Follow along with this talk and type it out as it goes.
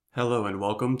Hello and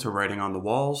welcome to Writing on the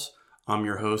Walls. I'm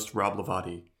your host, Rob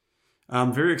Lavati.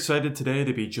 I'm very excited today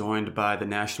to be joined by the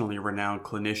nationally renowned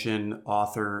clinician,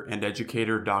 author, and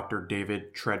educator, Dr.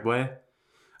 David Treadway.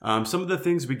 Some of the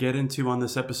things we get into on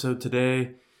this episode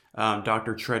today,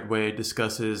 Dr. Treadway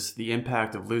discusses the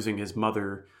impact of losing his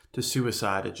mother to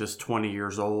suicide at just 20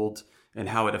 years old and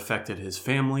how it affected his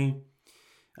family.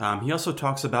 He also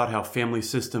talks about how family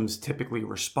systems typically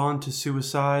respond to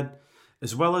suicide,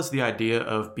 as well as the idea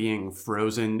of being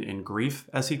frozen in grief,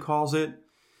 as he calls it.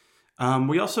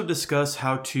 We also discuss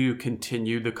how to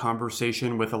continue the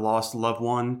conversation with a lost loved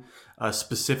one,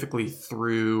 specifically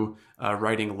through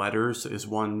writing letters is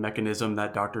one mechanism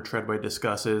that Dr. Treadway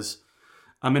discusses.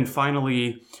 And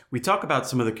finally, we talk about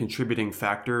some of the contributing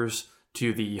factors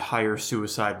to the higher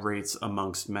suicide rates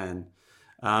amongst men.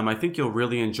 I think you'll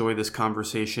really enjoy this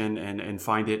conversation and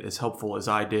find it as helpful as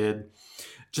I did.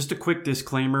 Just a quick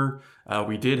disclaimer,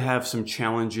 we did have some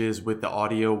challenges with the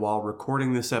audio while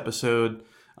recording this episode.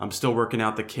 I'm still working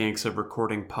out the kinks of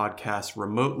recording podcasts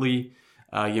remotely.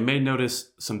 You may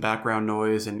notice some background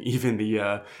noise and even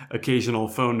the occasional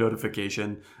phone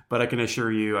notification, but I can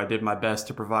assure you I did my best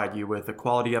to provide you with a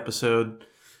quality episode.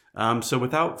 So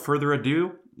without further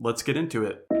ado, let's get into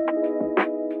it.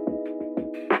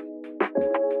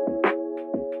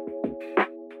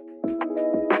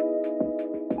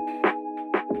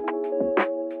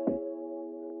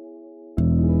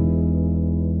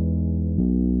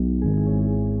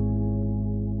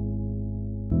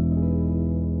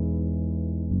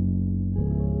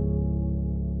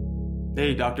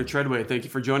 Hey, Dr. Treadway, thank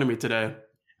you for joining me today.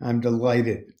 I'm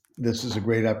delighted. This is a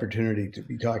great opportunity to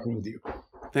be talking with you.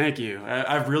 Thank you.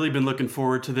 I've really been looking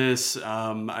forward to this.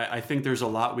 I think there's a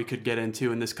lot we could get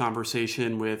into in this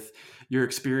conversation with your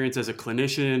experience as a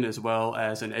clinician, as well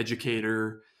as an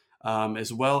educator,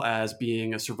 as well as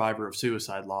being a survivor of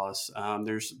suicide loss.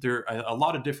 There are a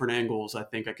lot of different angles I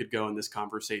think I could go in this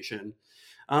conversation.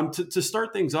 To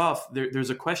start things off, there's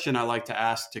a question I like to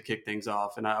ask to kick things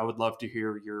off, and I would love to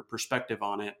hear your perspective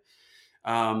on it.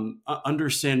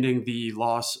 Understanding the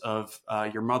loss of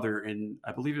your mother in,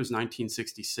 I believe it was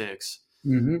 1966.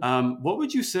 Mm-hmm. What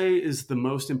would you say is the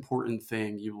most important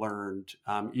thing you learned,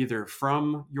 either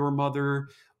from your mother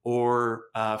or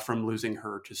from losing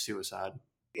her to suicide?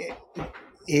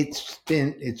 It's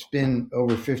been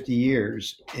over 50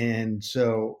 years, and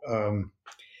so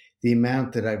the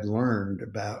amount that I've learned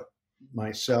about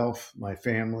myself, my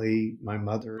family, my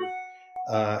mother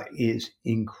is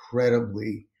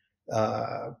incredibly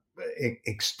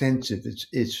extensive.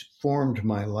 It's formed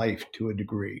my life to a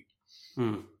degree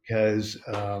because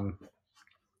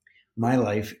my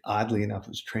life, oddly enough,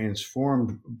 was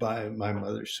transformed by my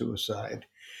mother's suicide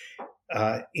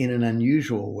in an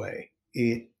unusual way.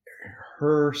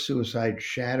 Her suicide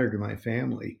shattered my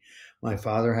family. My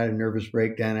father had a nervous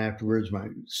breakdown afterwards. My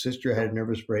sister had a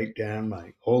nervous breakdown.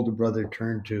 My older brother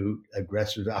turned to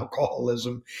aggressive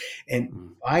alcoholism.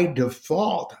 And by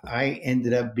default, I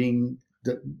ended up being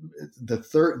the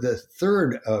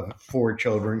third of four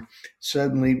children,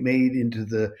 suddenly made into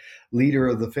the leader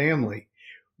of the family,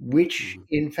 which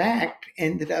in fact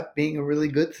ended up being a really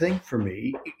good thing for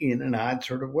me in an odd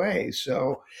sort of way.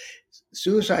 So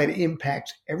suicide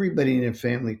impacts everybody in a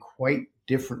family quite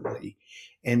differently.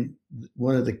 And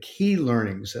one of the key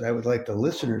learnings that I would like the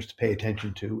listeners to pay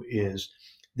attention to is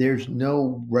there's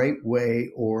no right way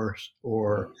or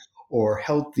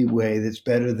healthy way that's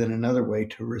better than another way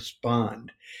to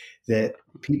respond, that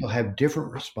people have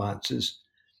different responses.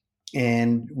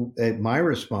 And my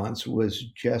response was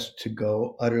just to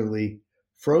go utterly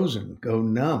frozen, go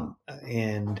numb,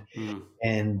 and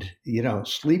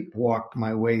sleepwalk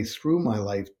my way through my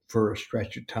life for a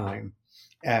stretch of time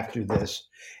after this.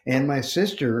 And my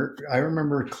sister, I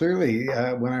remember clearly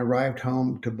when I arrived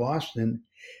home to Boston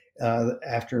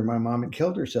after my mom had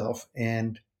killed herself,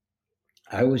 and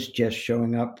I was just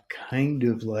showing up kind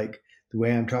of like the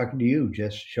way I'm talking to you,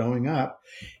 just showing up.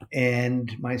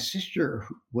 And my sister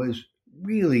was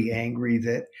really angry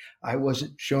that I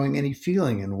wasn't showing any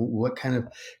feeling and what kind of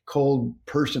cold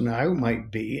person I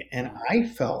might be. And I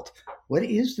felt, what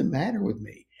is the matter with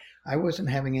me? I wasn't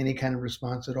having any kind of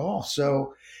response at all.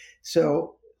 So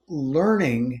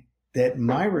learning that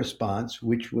my response,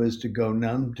 which was to go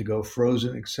numb, to go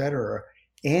frozen, etc.,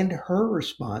 and her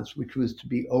response, which was to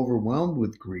be overwhelmed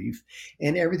with grief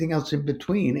and everything else in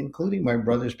between, including my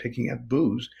brothers picking up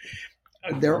booze.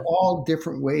 They're all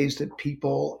different ways that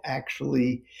people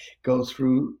actually go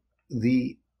through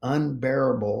the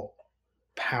unbearable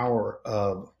power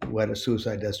of what a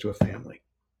suicide does to a family.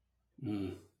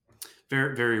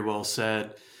 Very, very well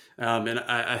said. And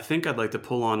I think I'd like to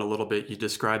pull on a little bit. You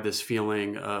described this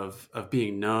feeling of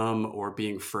being numb or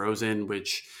being frozen,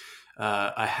 which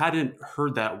I hadn't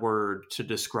heard that word to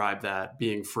describe that,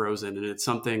 being frozen. And it's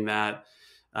something that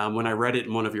when I read it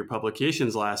in one of your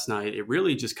publications last night, it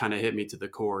really just kind of hit me to the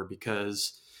core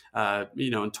because,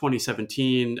 in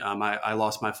 2017, I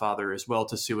lost my father as well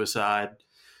to suicide,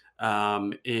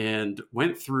 and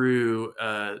went through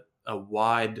a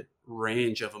wide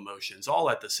range of emotions all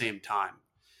at the same time.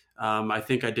 I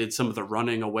think I did some of the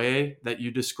running away that you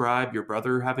described your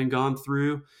brother having gone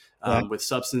through, Yeah. with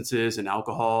substances and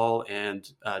alcohol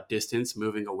and distance,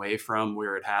 moving away from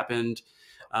where it happened.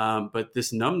 But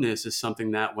this numbness is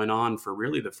something that went on for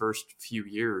really the first few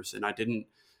years, and I didn't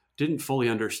fully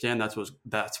understand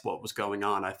that's what was going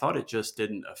on. I thought it just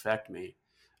didn't affect me.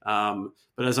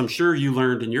 But as I'm sure you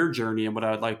learned in your journey, and what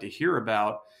I would like to hear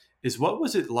about is what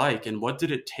was it like, and what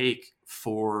did it take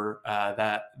for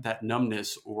that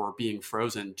numbness or being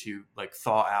frozen to like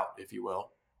thaw out, if you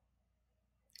will?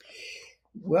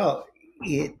 Well,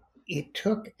 it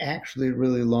took actually a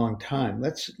really long time.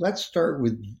 Let's start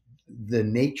with the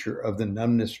nature of the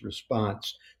numbness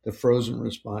response, the frozen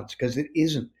response, because it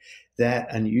isn't that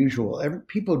unusual.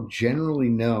 People generally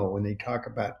know when they talk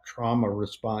about trauma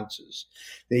responses,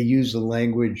 they use the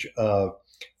language of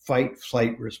fight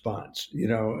flight response.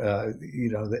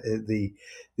 The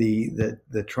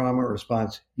trauma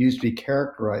response used to be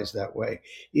characterized that way.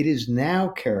 It is now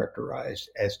characterized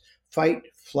as fight,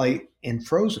 flight, and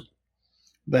frozen.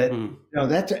 But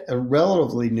that's a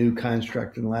relatively new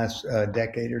construct in the last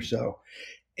decade or so.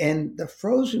 And the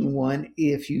frozen one,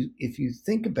 if you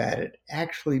think about it,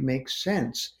 actually makes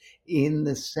sense in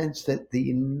the sense that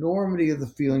the enormity of the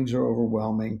feelings are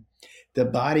overwhelming. The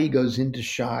body goes into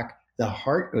shock, the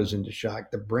heart goes into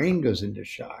shock, the brain goes into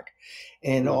shock,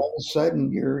 and all of a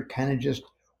sudden you're kind of just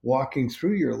walking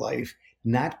through your life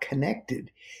not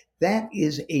connected. That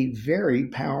is a very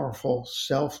powerful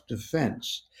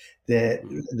self-defense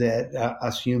that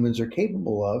us humans are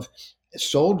capable of.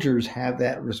 Soldiers have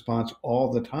that response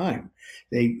all the time.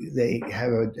 They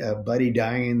have a buddy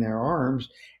dying in their arms,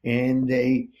 and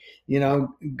they,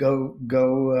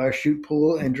 go shoot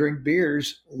pool and drink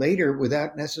beers later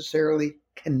without necessarily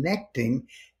connecting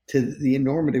to the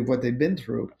enormity of what they've been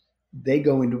through. They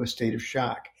go into a state of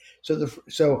shock. So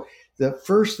the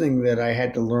first thing that I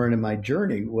had to learn in my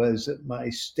journey was that my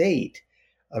state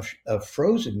of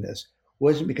frozenness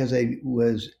wasn't because I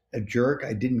was a jerk.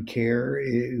 I didn't care.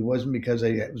 It wasn't because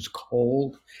I was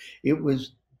cold.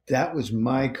 That was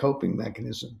my coping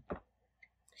mechanism.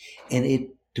 And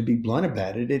to be blunt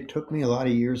about it, it took me a lot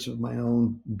of years of my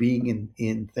own being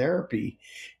in therapy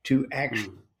to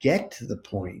actually get to the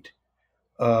point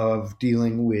of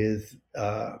dealing with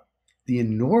the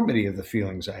enormity of the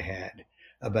feelings I had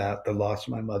about the loss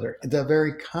of my mother, the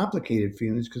very complicated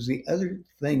feelings, because the other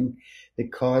thing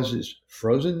that causes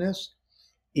frozenness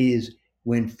is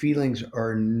when feelings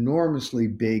are enormously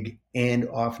big and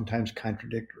oftentimes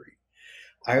contradictory.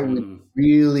 I was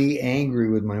really angry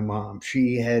with my mom.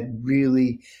 She had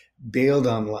really bailed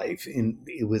on life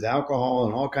with alcohol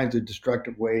and all kinds of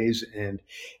destructive ways, and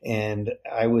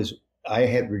I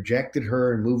had rejected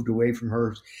her and moved away from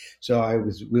her. So I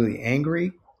was really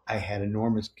angry. I had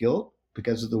enormous guilt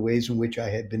because of the ways in which I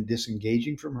had been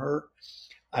disengaging from her.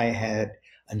 I had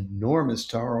enormous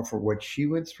sorrow for what she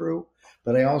went through,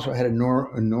 but I also had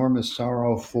enormous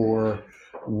sorrow for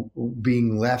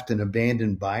being left and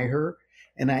abandoned by her.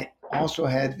 And I also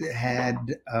had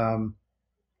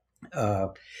a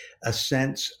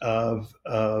sense of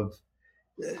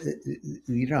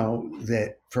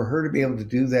that for her to be able to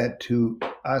do that to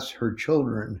us, her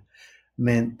children,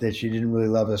 meant that she didn't really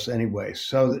love us anyway.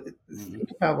 So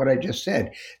think about what I just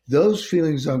said. Those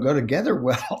feelings don't go together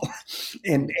well.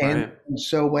 and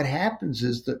so what happens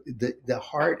is the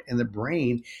heart and the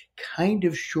brain kind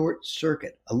of short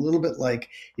circuit, a little bit like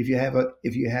if you have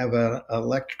an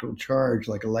electrical charge,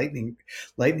 like a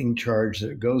lightning charge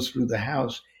that goes through the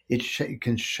house, it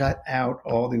can shut out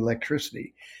all the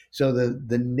electricity. So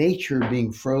the nature of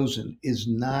being frozen is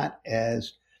not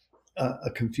as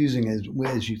confusing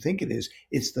as you think it is.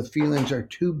 It's the feelings are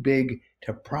too big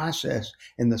to process,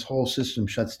 and this whole system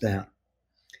shuts down.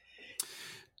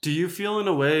 Do you feel in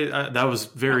a way that was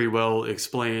very well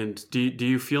explained? Do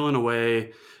you feel in a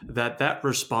way that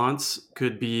response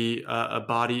could be a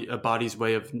body's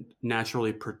way of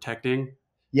naturally protecting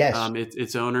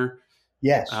its owner?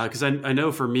 Yes. Because I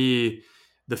know for me,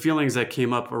 the feelings that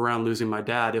came up around losing my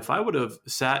dad, if I would have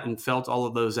sat and felt all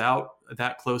of those out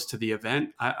that close to the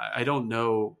event, I don't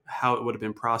know how it would have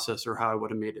been processed or how I would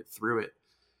have made it through it.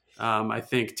 I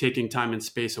think taking time and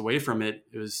space away from it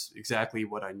was exactly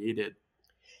what I needed.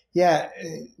 Yeah,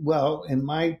 well, in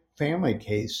my family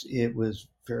case, it was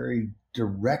very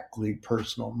directly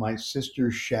personal. My sister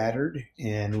shattered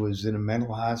and was in a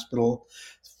mental hospital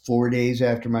 4 days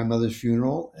after my mother's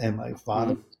funeral, and my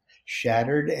father Mm,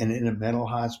 shattered and in a mental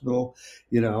hospital,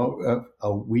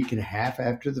 a week and a half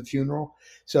after the funeral.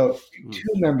 So, mm,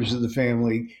 two members of the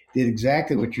family did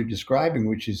exactly what you're describing,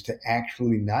 which is to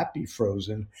actually not be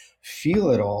frozen,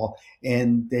 feel it all,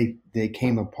 and they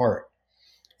came apart.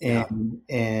 yeah.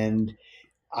 And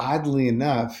oddly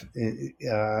enough,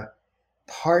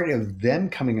 part of them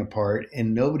coming apart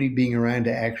and nobody being around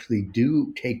to actually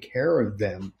do take care of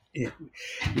them,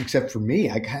 except for me,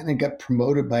 I kind of got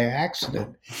promoted by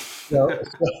accident.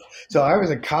 So I was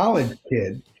a college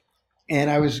kid, and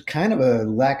I was kind of a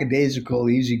lackadaisical,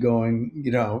 easygoing,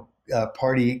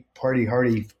 party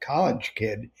hardy college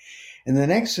kid. And the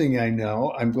next thing I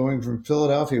know, I'm going from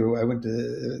Philadelphia. I went to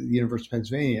the University of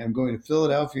Pennsylvania. I'm going to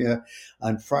Philadelphia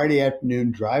on Friday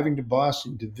afternoon, driving to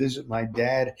Boston to visit my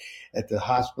dad at the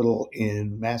hospital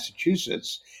in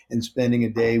Massachusetts and spending a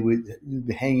day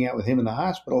hanging out with him in the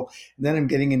hospital. And then I'm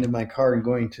getting into my car and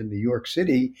going to New York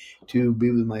City to be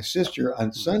with my sister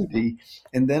on Sunday.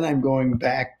 And then I'm going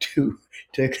back to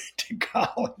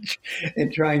college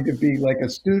and trying to be like a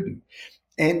student.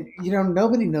 And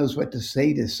nobody knows what to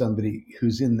say to somebody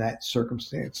who's in that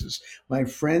circumstances. My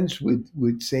friends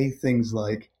would say things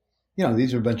like,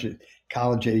 these are a bunch of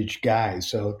college age guys,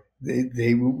 so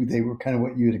they were kind of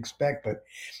what you'd expect, but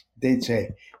they'd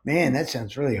say, "Man, that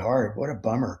sounds really hard. What a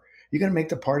bummer. You going to make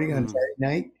the party on Mm. Saturday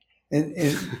night?" And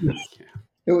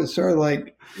it was sort of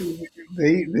like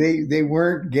they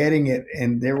weren't getting it,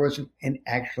 and there wasn't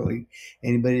actually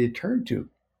anybody to turn to.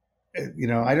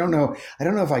 I don't know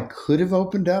if I could have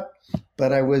opened up,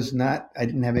 but I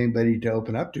didn't have anybody to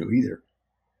open up to either.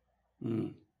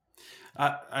 Mm.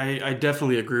 I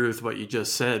definitely agree with what you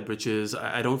just said, which is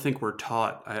I don't think we're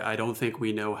taught. I don't think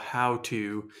we know how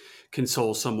to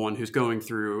console someone who's going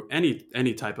through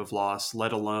any type of loss,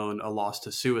 let alone a loss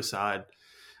to suicide.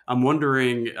 I'm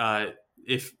wondering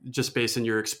if, just based on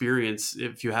your experience,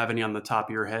 if you have any on the top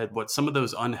of your head, what some of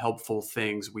those unhelpful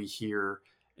things we hear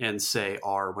and say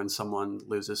are when someone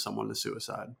loses someone to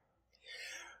suicide.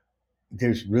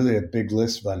 There's really a big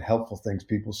list of unhelpful things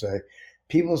people say.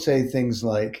 People say things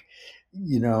like,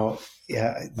 yeah,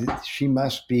 she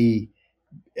must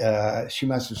have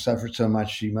suffered so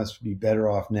much, she must be better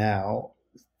off now.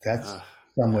 That's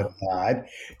somewhat Yeah. odd.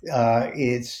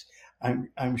 It's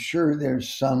I'm sure there's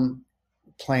some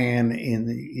plan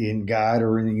in God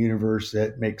or in the universe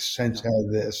that makes sense Yeah. out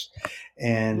of this.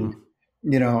 And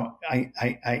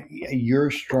Mm,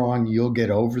 you're strong. You'll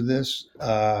get over this.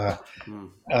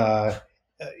 mm, Uh,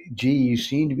 Gee, you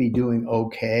seem to be doing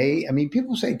okay. I mean,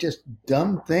 people say just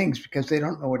dumb things because they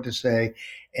don't know what to say,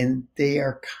 and they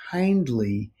are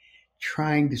kindly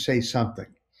trying to say something.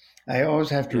 I always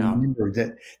have to yeah. remember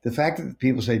that the fact that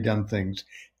people say dumb things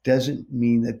doesn't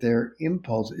mean that their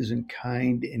impulse isn't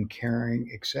kind and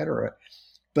caring, etc.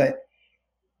 But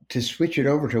to switch it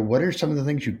over to what are some of the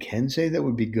things you can say that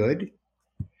would be good?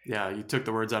 Yeah. You took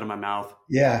the words out of my mouth.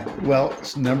 Yeah, well,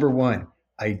 it's number one,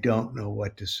 I don't know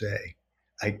what to say.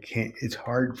 I can't, it's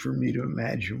hard for me to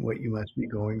imagine what you must be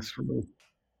going through.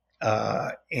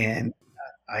 And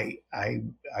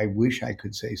I wish I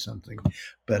could say something,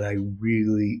 but I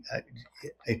really,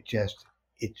 it just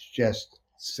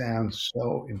sounds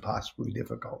so impossibly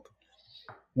difficult.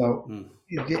 So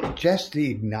Mm, just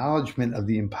the acknowledgement of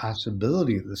the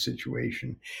impossibility of the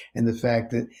situation and the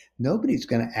fact that nobody's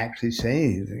going to actually say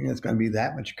anything that's going to be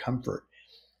that much comfort.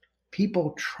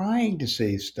 People trying to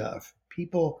say stuff,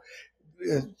 people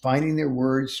finding their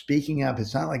words, speaking up.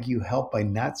 It's not like you help by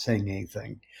not saying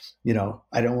anything.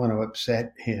 I don't want to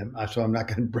upset him, so I'm not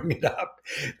going to bring it up.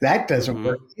 That doesn't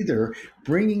work hmm either.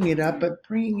 Bringing it up, but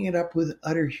bringing it up with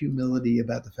utter humility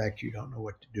about the fact you don't know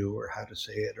what to do or how to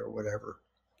say it or whatever.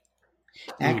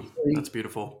 That's Actually,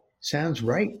 beautiful. sounds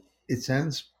right. It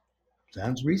sounds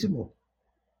reasonable.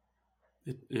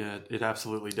 Yeah, it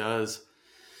absolutely does.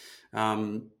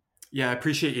 Um, yeah, I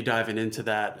appreciate you diving into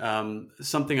that.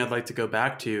 Something I'd like to go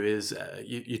back to is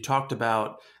you talked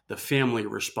about the family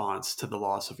response to the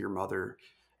loss of your mother,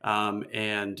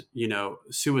 and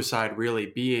suicide really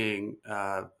being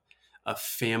a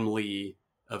family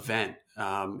event,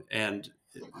 and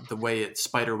the way it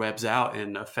spider webs out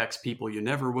and affects people you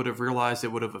never would have realized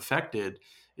it would have affected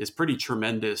is pretty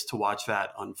tremendous to watch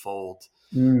that unfold.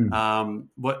 Mm.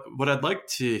 What I'd like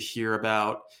to hear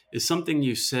about is something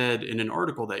you said in an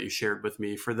article that you shared with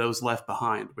me for Those Left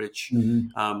Behind, which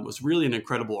Mm-hmm. was really an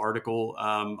incredible article.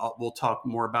 We'll talk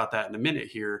more about that in a minute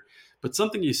here. But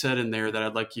something you said in there that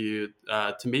I'd like you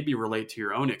to maybe relate to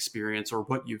your own experience or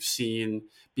what you've seen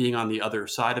being on the other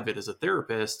side of it as a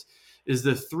therapist is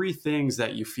the three things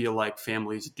that you feel like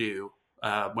families do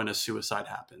when a suicide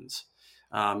happens.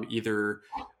 Either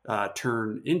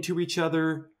turn into each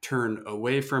other, turn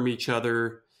away from each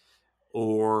other,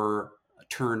 or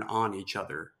turn on each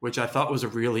other, which I thought was a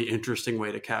really interesting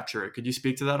way to capture it. Could you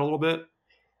speak to that a little bit?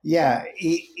 Yeah,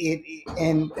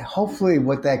 and hopefully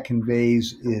what that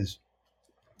conveys is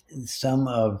some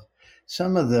of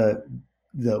some of the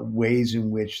ways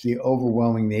in which the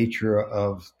overwhelming nature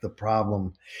of the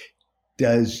problem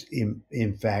does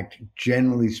in fact,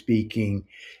 generally speaking,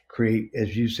 create,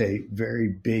 as you say, very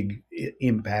big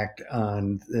impact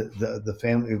on the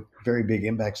family, very big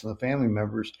impacts on the family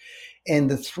members. And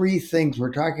the three things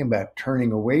we're talking about,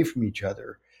 turning away from each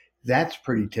other, that's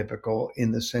pretty typical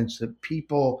in the sense that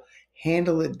people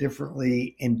handle it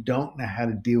differently and don't know how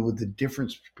to deal with the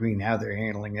difference between how they're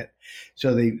handling it.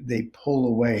 So they pull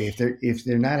away. If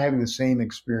they're not having the same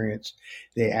experience,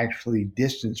 they actually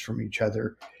distance from each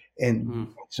other. And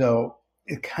Mm, so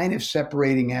it kind of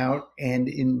separating out, and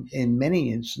in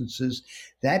many instances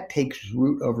that takes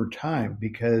root over time,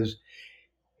 because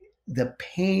the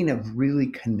pain of really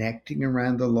connecting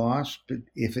around the loss, but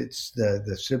if it's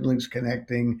the siblings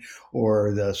connecting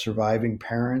or the surviving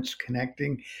parents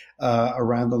connecting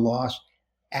around the loss,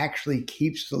 actually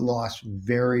keeps the loss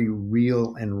very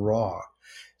real and raw.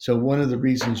 So one of the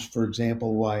reasons, for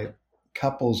example, why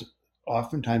couples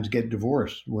oftentimes get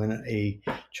divorced when a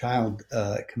child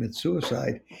commits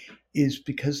suicide is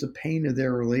because the pain of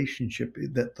their relationship,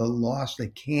 that the loss, they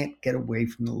can't get away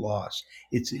from the loss.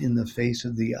 It's in the face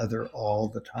of the other all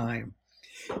the time.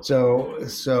 So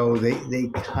they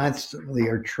constantly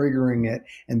are triggering it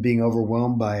and being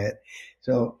overwhelmed by it.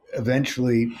 So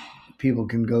eventually people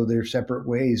can go their separate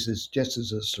ways, as just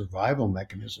as a survival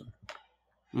mechanism.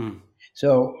 mm,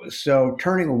 So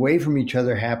turning away from each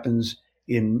other happens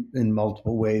in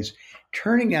multiple ways.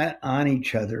 Turning on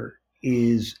each other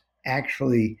is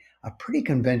actually a pretty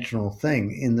conventional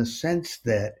thing, in the sense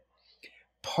that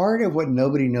part of what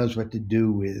nobody knows what to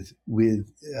do with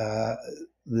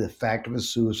the fact of a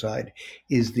suicide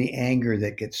is the anger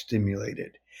that gets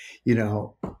stimulated. You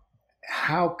know,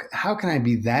 how can I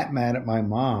be that mad at my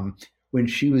mom when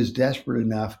she was desperate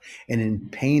enough and in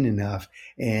pain enough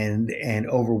and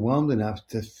overwhelmed enough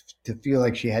to feel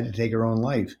like she had to take her own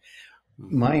life?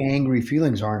 mm, My angry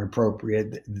feelings aren't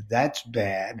appropriate. That's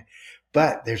bad.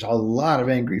 But there's a lot of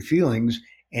angry feelings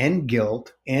and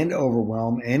guilt and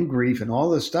overwhelm and grief and all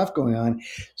this stuff going on.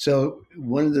 So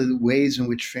one of the ways in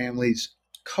which families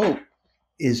cope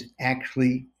is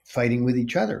actually fighting with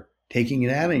each other, taking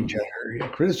it out on each mm, other,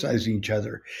 criticizing each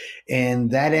other. And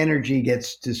that energy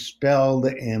gets dispelled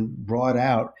and brought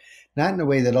out, not in a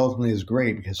way that ultimately is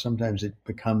great, because sometimes it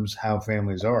becomes how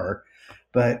families are,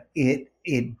 but it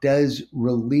does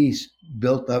release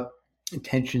built up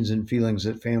tensions and feelings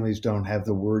that families don't have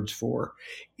the words for,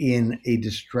 in a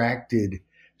distracted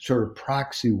sort of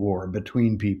proxy war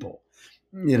between people.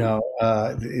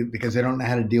 mm. Because they don't know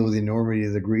how to deal with the enormity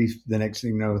of the grief. The next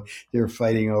thing you know, they're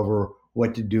fighting over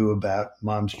what to do about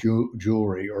mom's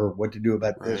jewelry, or what to do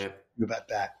about this, Right. about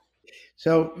that.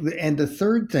 So, and the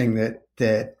third thing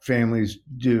that families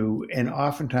do, and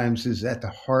oftentimes is at the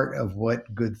heart of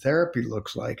what good therapy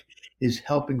looks like, is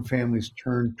helping families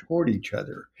turn toward each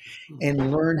other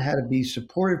and learn how to be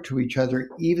supportive to each other,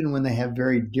 even when they have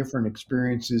very different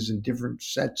experiences and different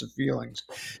sets of feelings.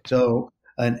 So,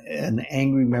 an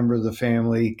angry member of the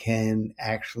family can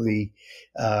actually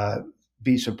uh,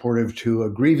 be supportive to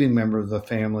a grieving member of the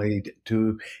family,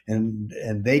 and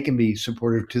they can be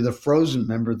supportive to the frozen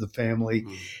member of the family,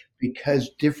 Mm, because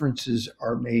differences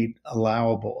are made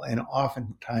allowable. And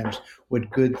oftentimes what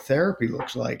good therapy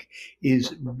looks like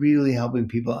is really helping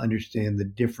people understand the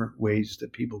different ways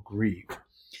that people grieve.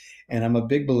 And I'm a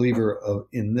big believer of,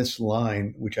 in this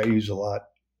line, which I use a lot: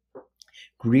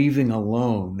 grieving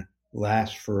alone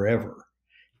lasts forever.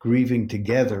 Grieving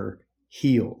together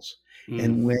heals. mm,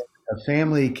 And when a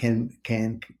family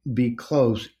can be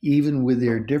close even with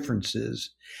their differences,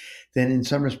 then in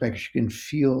some respects you can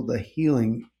feel the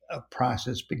healing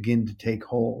process begin to take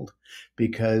hold,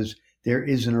 because there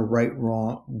isn't a right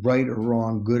or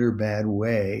wrong, good or bad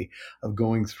way of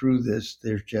going through this.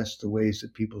 There's just the ways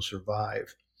that people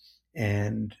survive,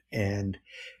 and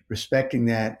respecting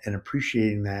that and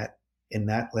appreciating that and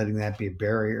not letting that be a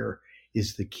barrier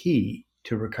is the key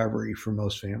to recovery for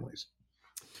most families.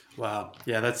 Wow.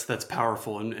 Yeah, that's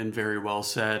powerful and very well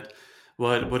said.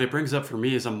 What it brings up for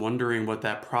me is I'm wondering what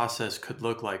that process could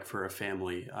look like for a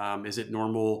family. Is it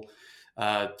normal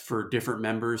for different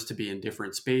members to be in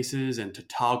different spaces and to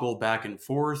toggle back and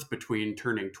forth between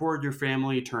turning toward your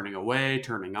family, turning away,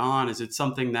 turning on? Is it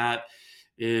something that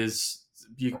is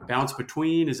you bounce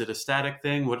between? Is it a static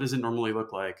thing? What does it normally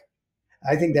look like?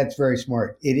 I think that's very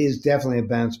smart. It is definitely a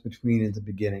bounce between at the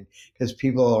beginning because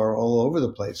people are all over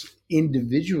the place.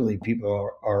 Individually, people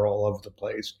are all over the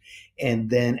place.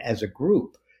 And then as a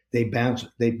group, they bounce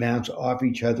off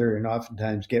each other and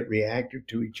oftentimes get reactive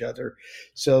to each other.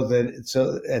 So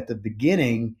at the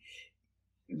beginning,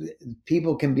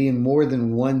 people can be in more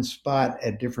than one spot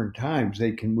at different times.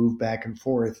 They can move back and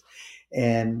forth.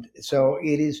 And so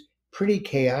it is pretty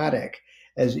chaotic.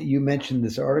 As you mentioned,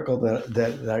 this article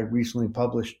that I recently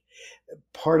published,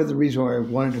 part of the reason why I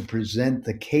wanted to present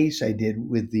the case I did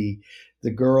with the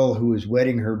girl who was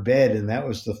wetting her bed, and that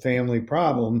was the family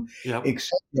problem. Yep.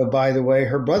 Except, by the way,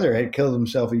 her brother had killed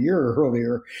himself a year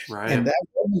earlier, and Right. that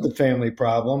wasn't the family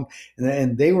problem.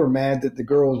 And they were mad that the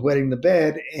girl was wetting the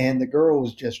bed, and the girl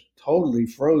was just totally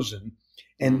frozen.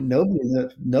 Mm. And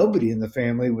nobody in the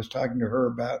family was talking to her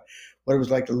about what it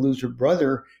was like to lose her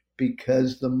brother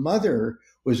because the mother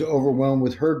was overwhelmed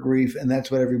with her grief, and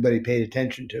that's what everybody paid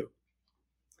attention to.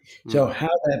 So Mm. how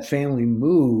that family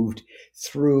moved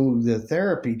through the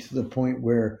therapy to the point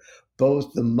where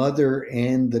both the mother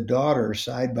and the daughter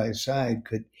side by side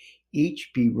could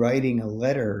each be writing a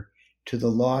letter to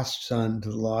the lost son, to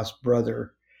the lost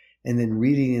brother, and then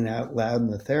reading it out loud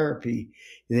in the therapy.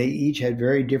 They each had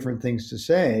very different things to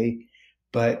say,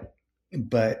 but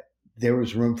but there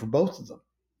was room for both of them,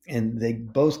 and they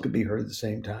both could be heard at the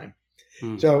same time.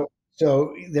 Mm.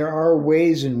 So there are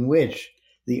ways in which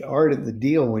the art of the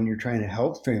deal when you're trying to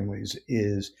help families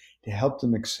is to help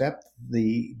them accept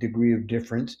the degree of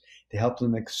difference, to help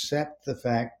them accept the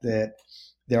fact that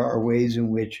there are ways in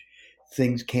which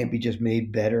things can't be just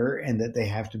made better and that they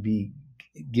have to be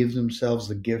give themselves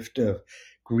the gift of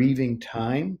grieving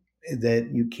time, that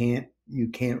you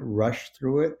can't rush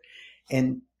through it,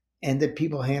 and that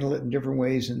people handle it in different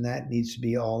ways, and that needs to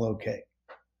be all okay.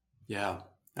 Yeah,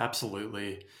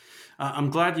 absolutely.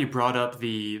 I'm glad you brought up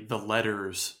the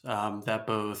letters that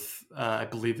both I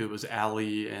believe it was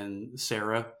Allie and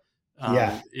Sarah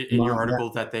Yeah. in your Mom, yeah.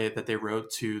 article that they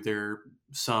wrote to their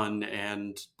son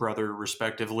and brother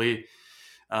respectively.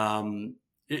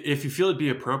 If you feel it'd be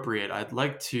appropriate, I'd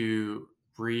like to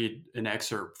read an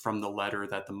excerpt from the letter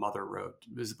that the mother wrote.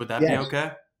 Would that be Yes.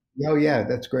 okay? Oh, yeah,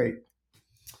 that's great.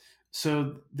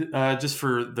 So, just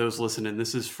for those listening,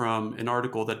 this is from an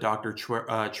article that Dr.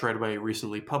 Treadway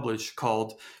recently published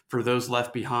called For Those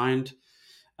Left Behind.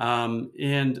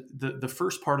 And the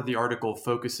first part of the article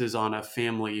focuses on a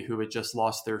family who had just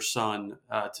lost their son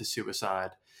to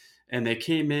suicide. And they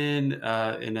came in,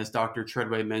 and as Dr.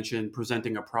 Treadway mentioned,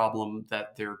 presenting a problem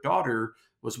that their daughter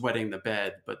was wetting the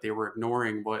bed, but they were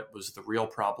ignoring what was the real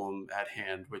problem at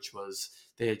hand, which was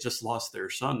they had just lost their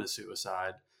son to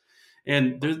suicide.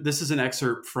 And this is an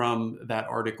excerpt from that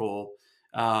article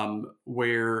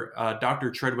where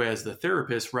Dr. Treadway, as the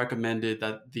therapist, recommended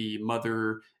that the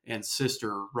mother and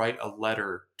sister write a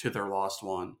letter to their lost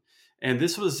one. And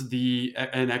this was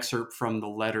an excerpt from the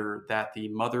letter that the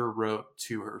mother wrote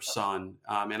to her son.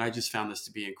 And I just found this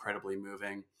to be incredibly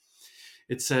moving.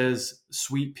 It says,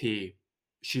 "Sweet pea."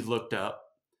 She looked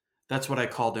up. That's what I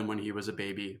called him when he was a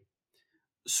baby.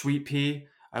 "Sweet pea,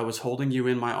 I was holding you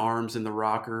in my arms in the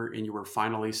rocker and you were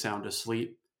finally sound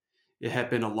asleep. It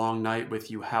had been a long night with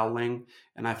you howling,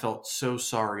 and I felt so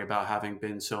sorry about having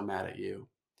been so mad at you.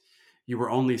 You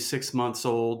were only 6 months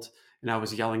old, and I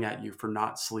was yelling at you for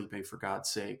not sleeping, for God's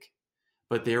sake.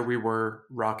 But there we were,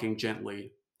 rocking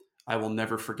gently. I will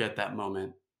never forget that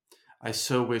moment. I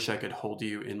so wish I could hold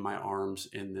you in my arms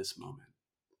in this moment."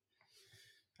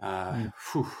 Uh, Mm.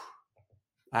 whew.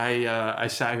 I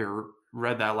sat here,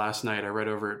 read that last night. I read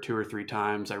over it 2 or 3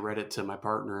 times. I read it to my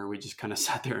partner, and we just kind of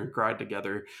sat there and cried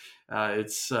together.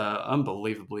 It's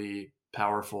unbelievably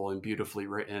powerful and beautifully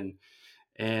written,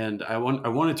 and I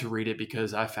wanted to read it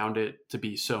because I found it to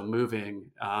be so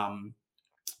moving,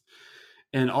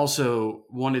 and also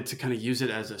wanted to kind of use it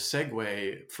as a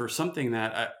segue for something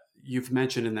that you've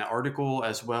mentioned in that article,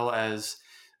 as well as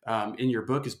in your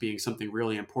book, as being something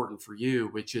really important for you,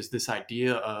 which is this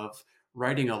idea of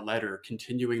writing a letter,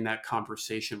 continuing that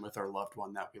conversation with our loved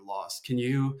one that we lost. Can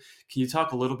you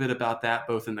talk a little bit about that,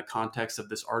 both in the context of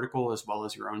this article as well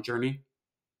as your own journey?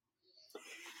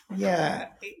 Yeah.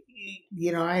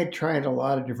 I had tried a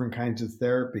lot of different kinds of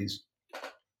therapies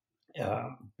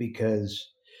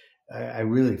because I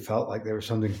really felt like there was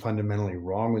something fundamentally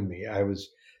wrong with me.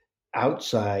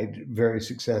 outside very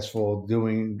successful I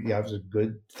was a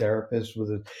good therapist with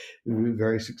a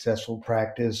very successful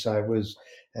practice.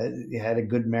 Had a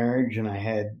good marriage, and I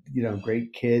had,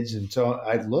 great kids. And so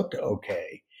I looked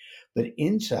okay, but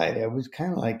inside I was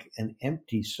kind of like an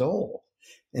empty soul.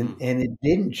 And it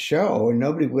didn't show, and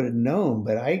nobody would have known,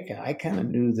 but I kind of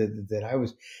knew that I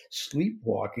was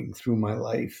sleepwalking through my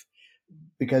life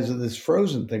because of this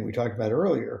frozen thing we talked about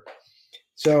earlier.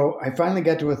 So I finally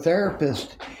got to a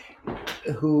therapist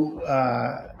who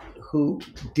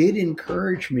did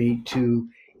encourage me to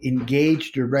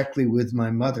engage directly with my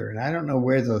mother. And I don't know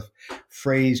where the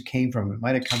phrase came from. It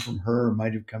might have come from her, it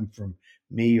might have come from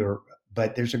me,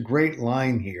 but there's a great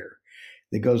line here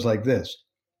that goes like this: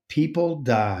 people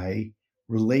die,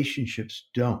 relationships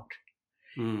don't.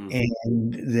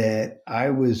 And that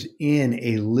I was in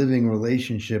a living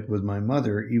relationship with my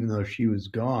mother, even though she was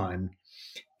gone.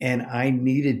 And I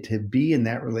needed to be in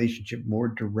that relationship more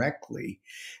directly.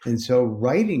 And so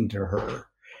writing to her,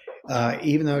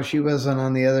 even though she wasn't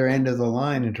on the other end of the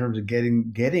line in terms of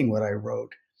getting what I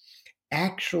wrote,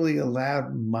 actually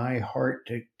allowed my heart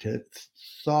to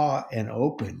thaw and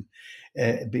open,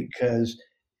 because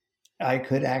I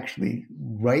could actually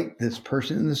write this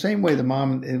person in the same way the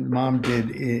mom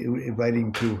did,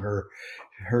 writing to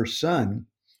her son,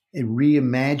 and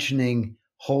reimagining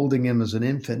holding him as an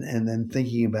infant, and then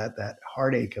thinking about that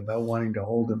heartache about wanting to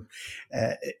hold him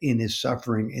in his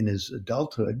suffering in his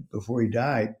adulthood before he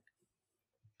died.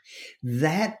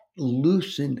 That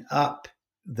loosened up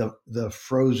the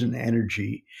frozen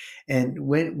energy. And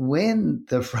when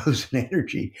the frozen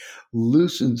energy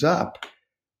loosens up,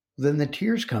 then the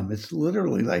tears come. It's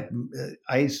literally like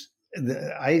ice.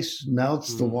 The ice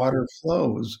melts, the water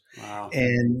flows. Wow.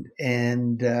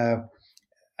 And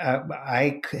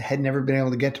I had never been able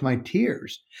to get to my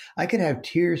tears. I could have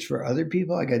tears for other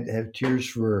people. I could have tears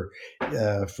for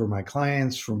my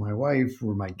clients, for my wife,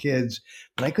 for my kids,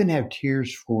 but I couldn't have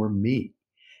tears for me.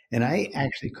 And I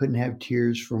actually couldn't have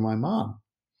tears for my mom.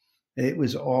 It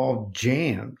was all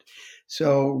jammed.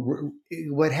 So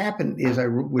what happened is I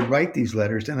would write these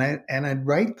letters, and I'd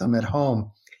write them at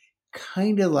home,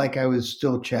 kind of like I was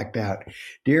still checked out.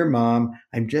 Dear Mom,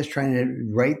 I'm just trying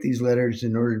to write these letters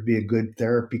in order to be a good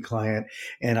therapy client.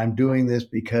 And I'm doing this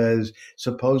because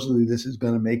supposedly this is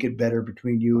going to make it better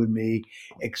between you and me,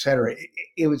 etc.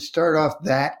 It would start off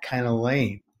that kind of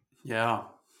lane. Yeah.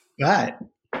 But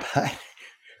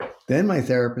then my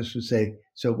therapist would say,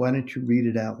 so why don't you read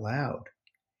it out loud?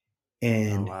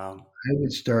 And I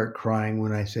would start crying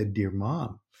when I said, Dear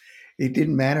Mom. It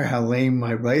didn't matter how lame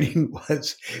my writing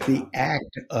was. The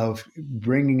act of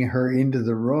bringing her into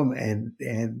the room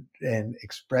and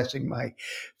expressing my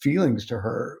feelings to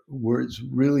her was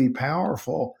really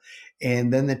powerful.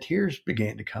 And then the tears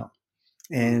began to come.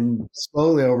 And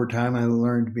slowly over time, I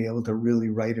learned to be able to really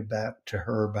write to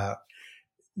her about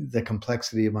the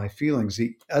complexity of my feelings.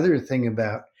 The other thing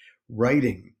about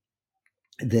writing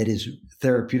that is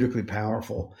therapeutically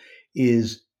powerful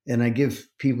is, and I give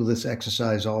people this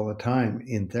exercise all the time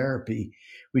in therapy,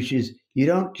 which is you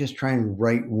don't just try and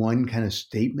write one kind of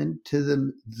statement to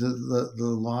the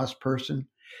lost person.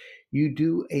 You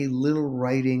do a little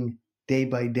writing day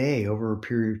by day over a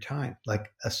period of time,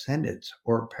 like a sentence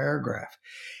or a paragraph.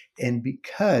 And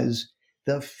because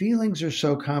the feelings are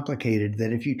so complicated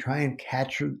that if you try and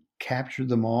capture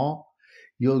them all,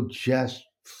 you'll just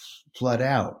flood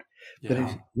out. Yeah. But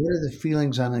what are the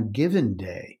feelings on a given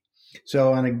day?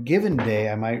 So on a given day,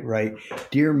 I might write,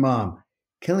 Dear Mom,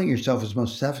 killing yourself is the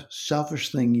most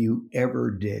selfish thing you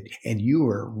ever did. And you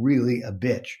were really a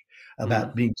bitch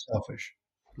about being selfish.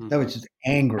 That was just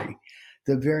angry.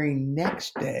 The very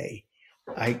next day,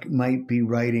 I might be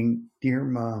writing, Dear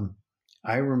Mom,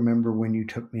 I remember when you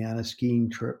took me on a skiing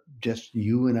trip, just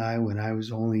you and I, when I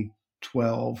was only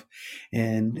 12,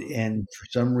 and for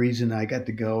some reason I got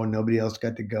to go and nobody else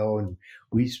got to go, and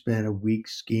we spent a week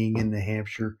skiing in New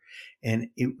Hampshire, and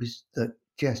it was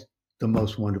just the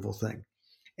most wonderful thing.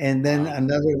 And then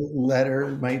another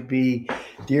letter might be,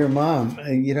 Dear Mom,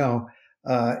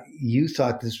 you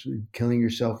thought killing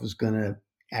yourself was going to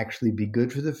actually be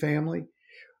good for the family.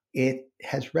 It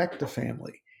has wrecked the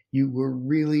family. You were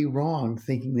really wrong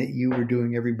thinking that you were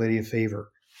doing everybody a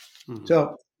favor. Mm-hmm.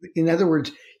 So, in other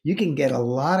words, you can get a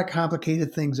lot of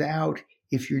complicated things out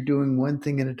if you're doing one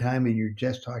thing at a time and you're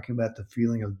just talking about the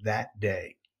feeling of that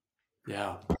day.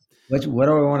 Yeah. What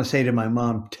do I want to say to my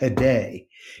mom today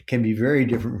can be very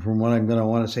different from what I'm going to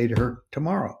want to say to her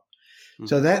tomorrow. Mm-hmm.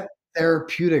 So that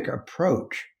therapeutic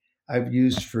approach I've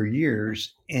used for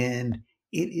years, and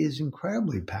it is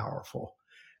incredibly powerful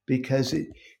because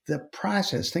the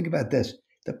process, think about this,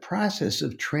 the process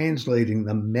of translating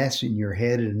the mess in your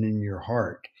head and in your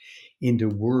heart into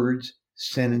words,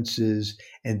 sentences,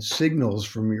 and signals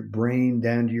from your brain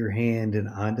down to your hand and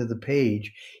onto the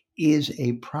page is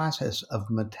a process of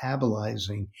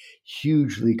metabolizing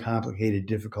hugely complicated,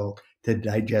 difficult to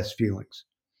digest feelings.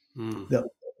 Mm.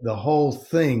 The whole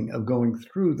thing of going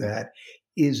through that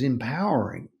is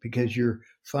empowering because you're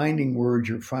finding words,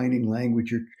 you're finding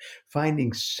language, you're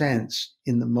finding sense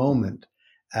in the moment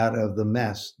out of the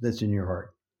mess that's in your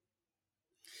heart.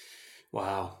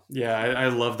 Wow. Yeah, I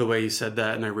love the way you said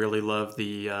that, and I really love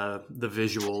the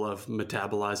visual of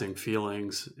metabolizing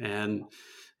feelings. And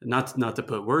not to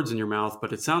put words in your mouth,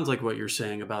 but it sounds like what you're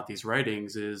saying about these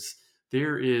writings is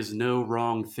there is no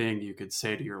wrong thing you could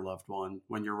say to your loved one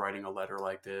when you're writing a letter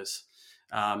like this.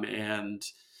 And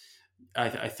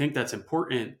I think that's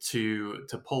important to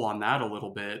pull on that a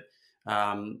little bit,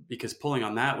 because pulling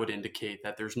on that would indicate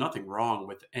that there's nothing wrong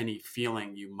with any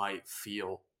feeling you might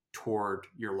feel toward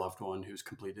your loved one who's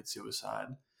completed suicide.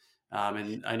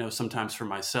 And I know sometimes for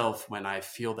myself, when I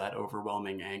feel that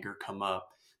overwhelming anger come up,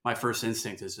 my first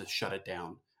instinct is to shut it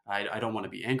down. I don't want to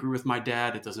be angry with my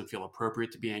dad. It doesn't feel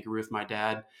appropriate to be angry with my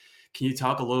dad. Can you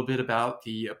talk a little bit about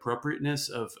the appropriateness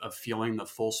of feeling the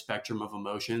full spectrum of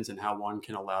emotions and how one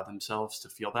can allow themselves to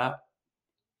feel that?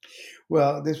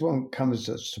 Well, this won't come as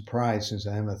a surprise since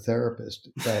I'm a therapist,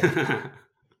 but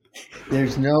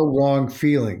there's no wrong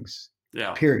feelings,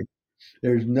 Yeah. period.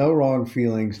 There's no wrong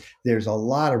feelings. There's a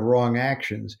lot of wrong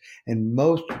actions. And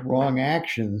most wrong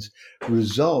actions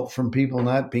result from people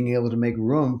not being able to make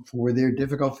room for their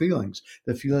difficult feelings,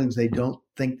 the feelings they don't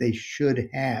think they should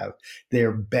have.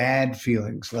 They're bad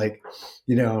feelings, like,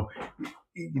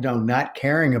 not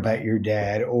caring about your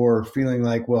dad or feeling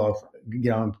like, well,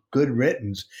 good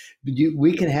riddance.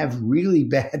 We can have really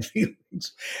bad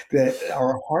feelings that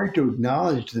are hard to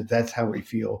acknowledge that that's how we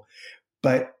feel.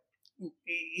 But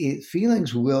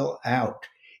feelings will out.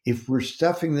 If we're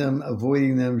stuffing them,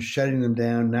 avoiding them, shutting them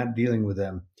down, not dealing with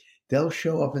them, they'll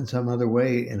show up in some other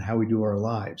way in how we do our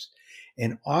lives.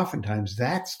 And oftentimes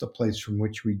that's the place from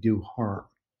which we do harm.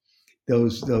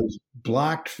 Those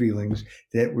blocked feelings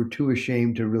that we're too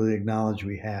ashamed to really acknowledge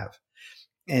we have.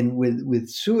 And with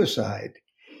suicide,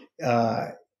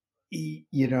 the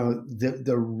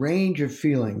range of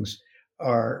feelings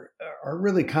are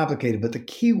really complicated, but the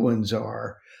key ones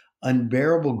are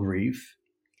unbearable grief,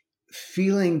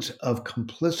 feelings of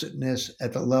complicitness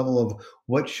at the level of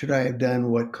what should I have done,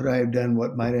 what could I have done,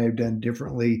 what might I have done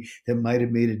differently that might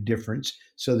have made a difference.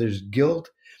 So there's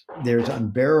guilt, there's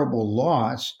unbearable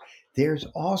loss, there's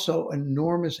also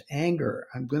enormous anger.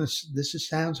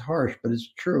 Sounds harsh, but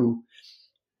it's true.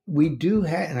 We do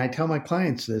have, and I tell my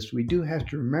clients this, we do have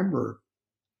to remember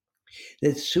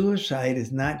that suicide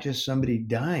is not just somebody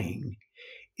dying,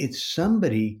 it's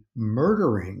somebody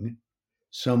murdering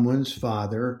someone's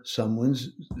father, someone's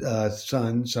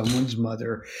son, someone's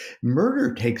mother.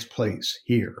 Murder takes place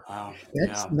here. Wow.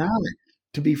 That's Yeah. not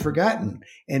to be forgotten.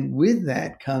 And with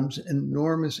that comes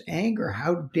enormous anger.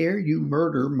 How dare you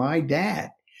murder my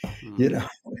dad? Mm.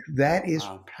 That is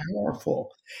Wow.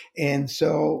 powerful. And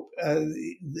so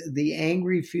the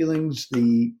angry feelings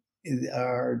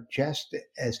are just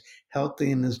as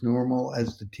healthy and as normal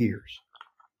as the tears.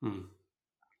 Mm.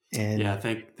 Yeah.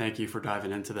 And Thank you for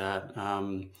diving into that.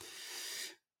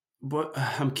 But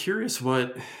I'm curious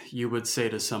what you would say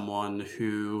to someone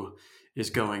who is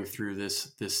going through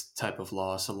this type of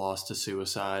loss, a loss to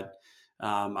suicide.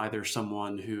 Either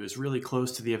someone who is really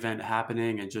close to the event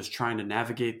happening and just trying to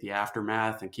navigate the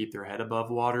aftermath and keep their head above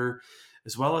water,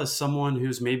 as well as someone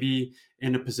who's maybe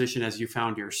in a position as you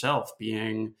found yourself,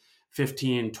 being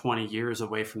 15, 20 years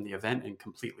away from the event and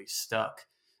completely stuck.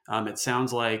 It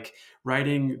sounds like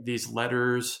writing these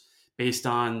letters based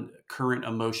on current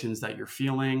emotions that you're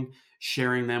feeling,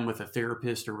 sharing them with a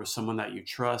therapist or with someone that you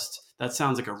trust. That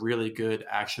sounds like a really good,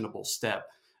 actionable step.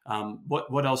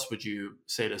 What else would you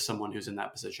say to someone who's in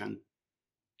that position?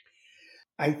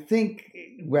 I think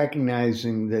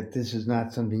recognizing that this is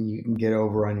not something you can get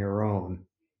over on your own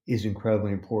is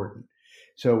incredibly important.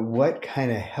 So, what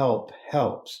kind of help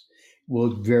helps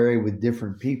will vary with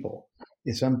different people.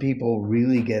 Some people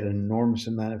really get an enormous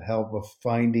amount of help of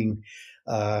finding,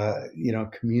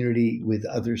 community with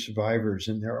other survivors,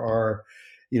 and there are,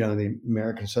 the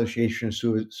American Association of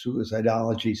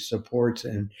Suicidology supports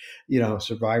and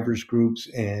survivors groups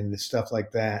and stuff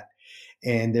like that.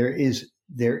 And there is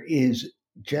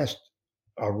just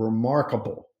a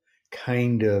remarkable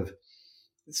kind of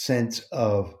sense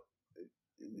of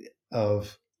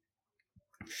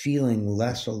feeling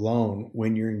less alone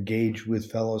when you're engaged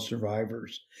with fellow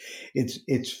survivors.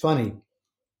 It's funny.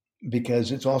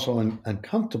 because it's also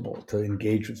uncomfortable to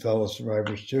engage with fellow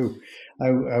survivors too.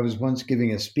 I was once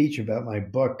giving a speech about my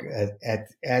book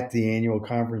at the annual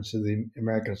conference of the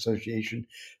American Association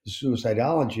of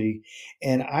Suicidology,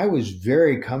 and I was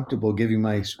very comfortable giving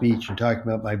my speech and talking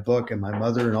about my book and my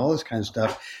mother and all this kind of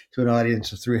stuff to an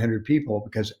audience of 300 people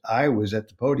because I was at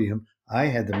the podium, I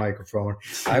had the microphone,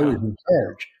 I was in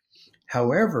charge.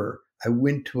 However, I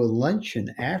went to a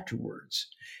luncheon afterwards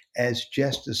as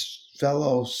just a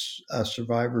fellow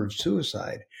survivor of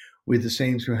suicide with the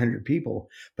same 300 people.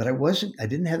 But I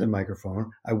didn't have the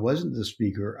microphone. I wasn't the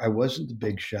speaker. I wasn't the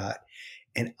big shot.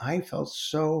 And I felt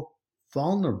so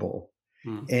vulnerable.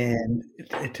 And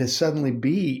to suddenly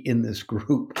be in this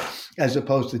group as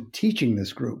opposed to teaching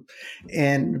this group.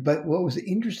 But what was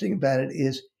interesting about it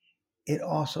is it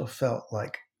also felt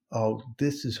like, oh,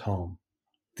 this is home.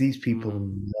 These people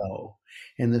know.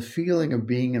 And the feeling of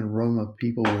being in a room of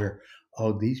people where,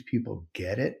 oh, these people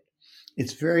get it.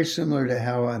 It's very similar to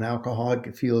how an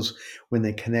alcoholic feels when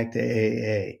they connect to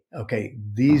AA. Okay,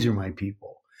 these are my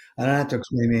people. I don't have to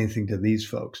explain anything to these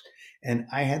folks. And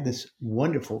I had this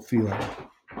wonderful feeling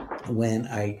when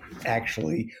I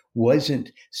actually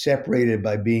wasn't separated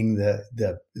by being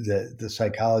the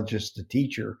psychologist, the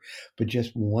teacher, but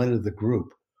just one of the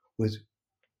group was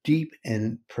deep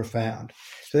and profound.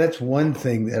 So that's one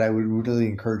thing that I would really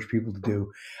encourage people to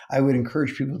do. I would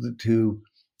encourage people to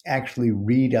actually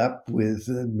read up with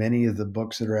many of the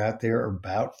books that are out there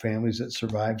about families that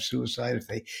survive suicide if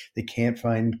they can't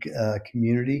find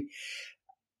community.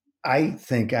 I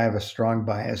think I have a strong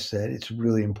bias that it's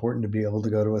really important to be able to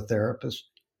go to a therapist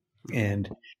and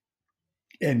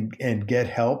get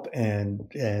help and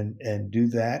do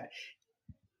that.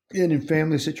 And in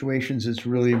family situations, it's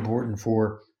really important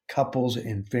for couples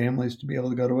and families to be able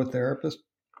to go to a therapist.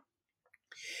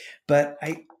 But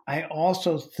I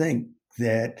also think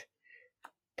that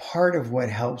part of what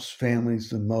helps families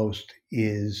the most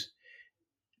is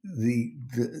the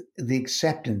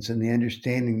acceptance and the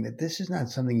understanding that this is not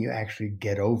something you actually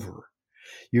get over.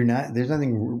 There's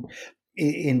nothing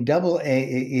in double A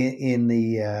in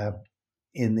the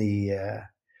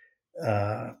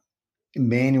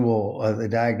manual, the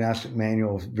diagnostic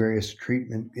manual of various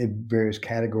treatment, various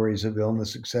categories of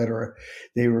illness, etc.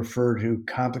 They refer to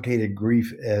complicated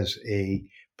grief as a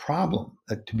problem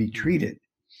to be treated.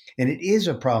 And it is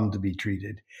a problem to be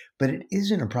treated, but it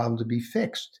isn't a problem to be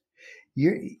fixed.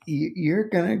 You're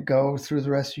going to go through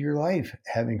the rest of your life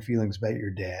having feelings about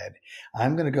your dad.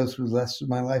 I'm going to go through the rest of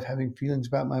my life having feelings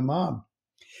about my mom.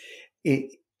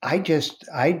 I just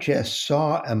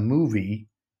saw a movie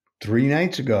 3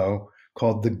 nights ago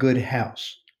called The Good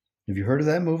House. Have you heard of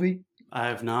that movie? I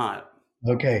have not.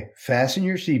 Okay, fasten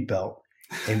your seatbelt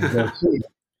and go see it.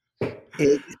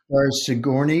 It stars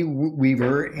Sigourney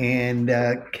Weaver and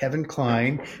Kevin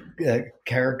Kline,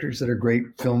 characters that are great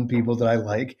film people that I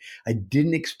like. I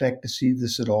didn't expect to see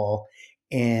this at all.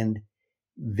 And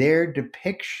their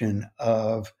depiction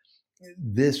of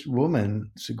this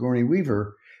woman, Sigourney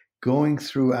Weaver, going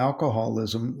through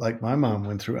alcoholism, like my mom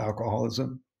went through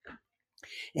alcoholism,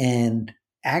 and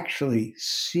actually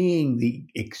seeing the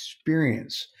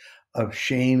experience of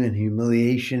shame and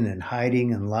humiliation and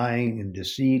hiding and lying and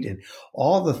deceit and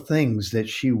all the things that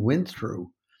she went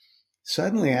through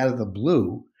suddenly out of the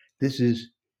blue. This is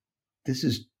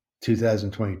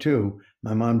 2022.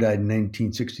 My mom died in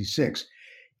 1966.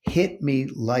 Hit me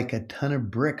like a ton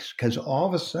of bricks because all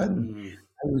of a sudden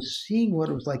I was seeing what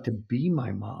it was like to be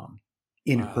my mom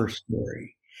in her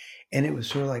story. And it was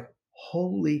sort of like,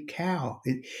 holy cow.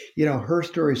 Her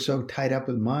story is so tied up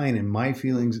with mine and my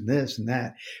feelings and this and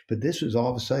that. But this was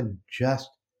all of a sudden just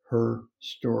her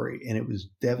story. And it was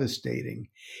devastating.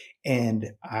 And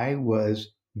I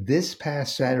was this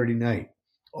past Saturday night,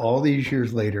 all these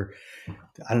years later,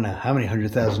 I don't know how many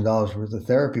 $100,000 worth of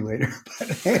therapy later,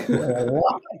 but a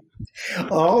lot.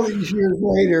 All these years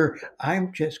later,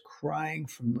 I'm just crying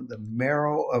from the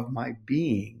marrow of my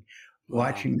being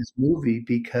watching this movie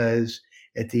because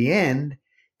at the end,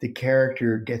 the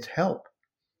character gets help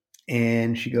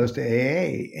and she goes to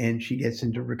AA and she gets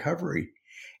into recovery.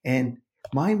 And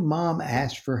my mom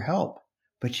asked for help,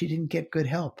 but she didn't get good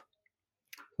help.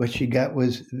 What she got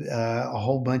was a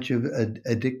whole bunch of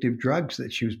addictive drugs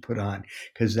that she was put on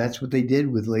because that's what they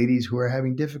did with ladies who were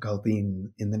having difficulty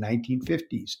in the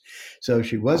 1950s. So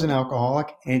she was an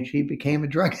alcoholic and she became a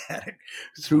drug addict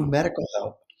through medical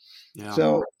help. Yeah.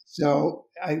 So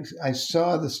I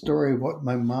saw the story of what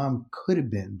my mom could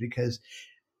have been because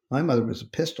my mother was a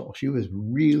pistol. She was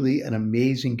really an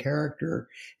amazing character.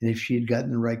 And if she had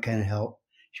gotten the right kind of help,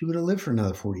 she would have lived for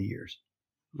another 40 years.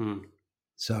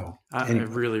 So anyway. I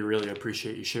really, really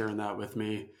appreciate you sharing that with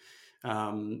me.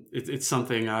 It's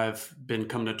something I've been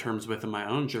coming to terms with in my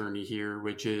own journey here,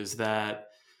 which is that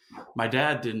my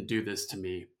dad didn't do this to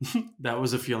me. That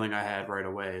was a feeling I had right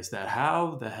away, is that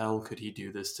how the hell could he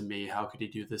do this to me? How could he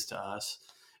do this to us?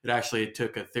 It actually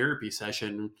took a therapy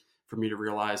session for me to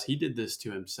realize he did this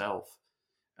to himself.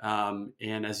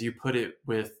 And as you put it,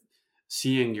 with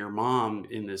seeing your mom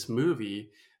in this movie,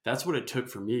 that's what it took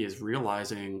for me, is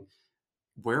realizing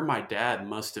where my dad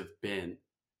must have been,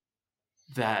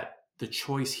 that the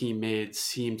choice he made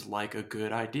seemed like a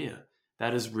good idea.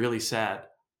 That is really sad.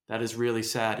 That is really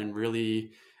sad, and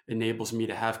really enables me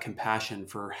to have compassion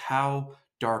for how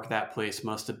dark that place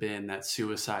must have been, that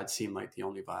suicide seemed like the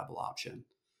only viable option.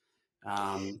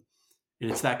 And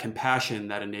it's that compassion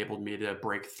that enabled me to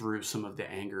break through some of the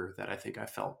anger that I think I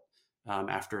felt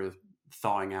after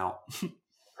thawing out.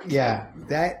 Yeah,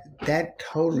 that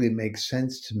totally makes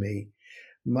sense to me.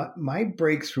 My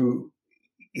breakthrough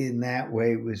in that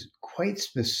way was quite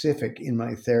specific in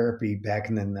my therapy back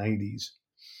in the 90s.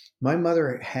 My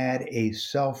mother had a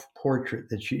self-portrait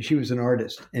that she was an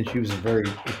artist, and she was a very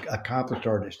accomplished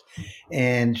artist.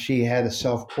 And she had a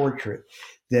self-portrait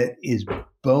that is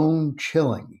bone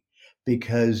chilling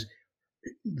because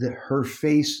her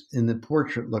face in the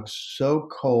portrait looks so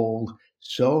cold,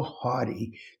 so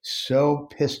haughty, so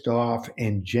pissed off,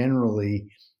 and generally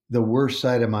the worst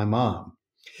side of my mom.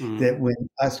 That when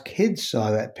us kids saw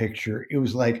that picture, it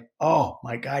was like, oh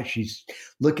my God, she's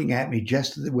looking at me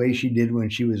just the way she did when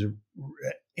she was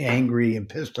angry and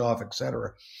pissed off,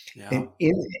 etc. Yeah.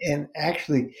 And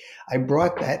actually, I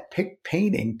brought that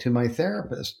painting to my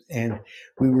therapist, and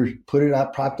we were put it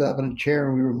up, propped up in a chair,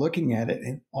 and we were looking at it.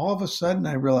 And all of a sudden,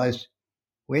 I realized,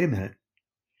 wait a minute,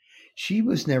 she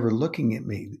was never looking at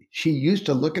me. She used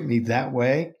to look at me that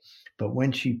way, but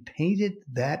when she painted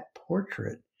that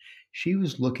portrait, she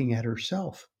was looking at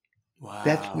herself.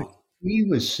 That's what Wow. she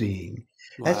was seeing.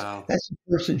 That's Wow. that's the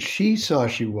person she saw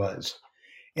she was.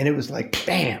 And it was like,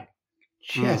 bam,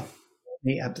 Mm. just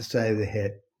me up the side of the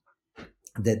head.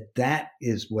 That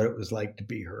is what it was like to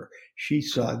be her. She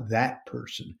saw that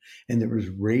person, and there was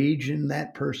rage in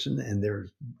that person, and there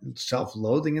was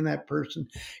self-loathing in that person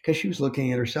because she was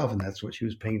looking at herself, and that's what she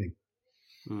was painting.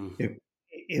 Mm.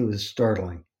 It was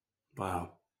startling.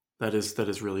 Wow. That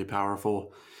is really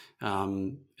powerful.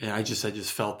 And I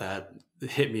just felt that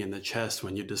hit me in the chest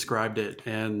when you described it.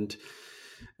 And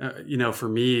for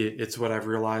me, it's what I've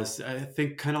realized. I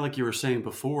think, kind of like you were saying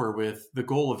before, with the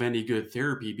goal of any good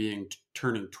therapy being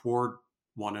turning toward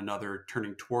one another,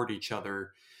 turning toward each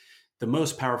other. The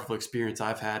most powerful experience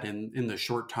I've had in the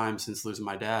short time since losing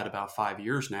my dad, about 5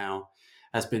 years now,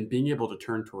 has been being able to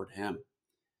turn toward him.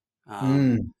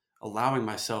 Mm, Allowing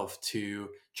myself to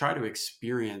try to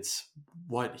experience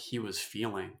what he was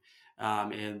feeling.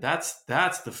 And that's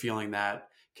the feeling that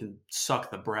can suck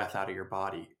the breath out of your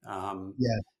body.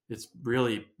 yeah. It's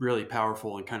really, really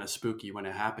powerful and kind of spooky when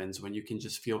it happens, when you can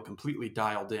just feel completely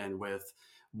dialed in with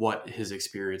what his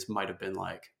experience might have been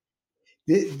like.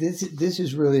 This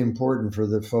is really important for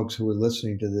the folks who are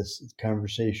listening to this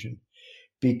conversation,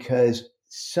 because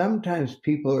sometimes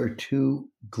people are too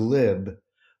glib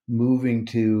moving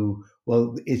to,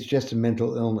 well, it's just a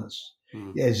mental illness,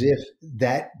 Mm, as if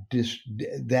that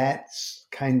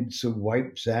kind of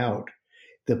wipes out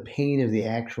the pain of the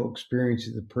actual experience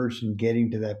of the person getting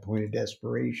to that point of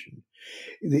desperation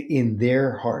in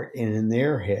their heart and in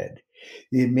their head.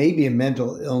 It may be a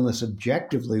mental illness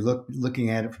objectively, looking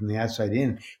at it from the outside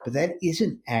in, but that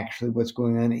isn't actually what's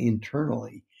going on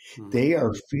internally. mm, They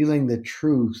are feeling the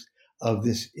truth of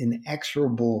this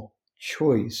inexorable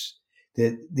choice,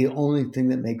 that the only thing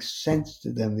that makes sense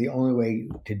to them, the only way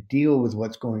to deal with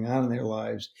what's going on in their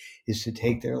lives, is to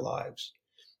take their lives.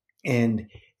 And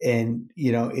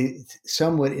it's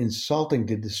somewhat insulting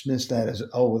to dismiss that as,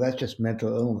 oh well, that's just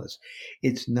mental illness.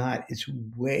 It's not. It's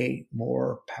way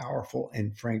more powerful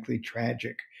and frankly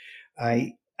tragic.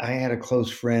 I had a close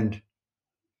friend.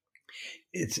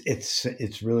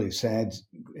 It's really sad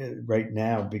right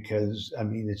now, because I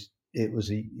mean it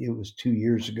was 2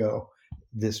 years ago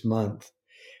this month,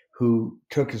 who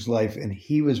took his life, and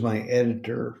he was my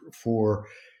editor for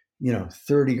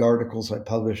 30 articles I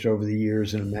published over the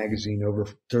years in a magazine over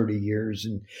 30 years.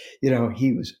 And,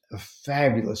 he was a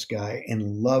fabulous guy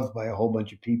and loved by a whole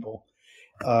bunch of people.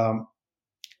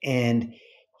 And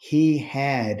he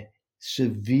had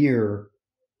severe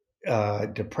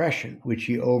depression, which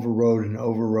he overrode and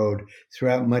overrode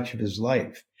throughout much of his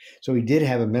life. So he did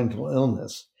have a mental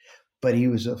illness, but he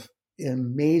was an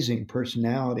amazing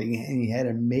personality, and he had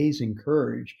amazing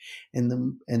courage. And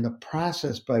the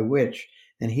process by which,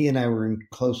 and he and I were in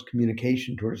close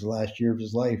communication towards the last year of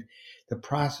his life, the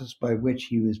process by which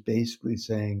he was basically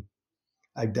saying,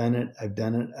 I've done it. I've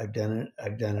done it. I've done it.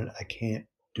 I've done it. I can't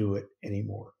do it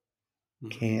anymore.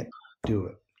 Can't do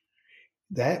it.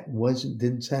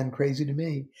 Didn't sound crazy to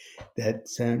me. That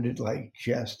sounded like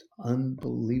just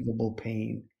unbelievable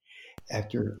pain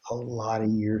after a lot of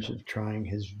years of trying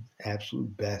his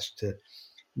absolute best to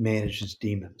manage his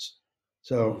demons.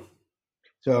 So,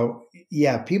 so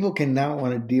yeah, people can not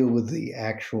want to deal with the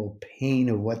actual pain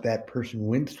of what that person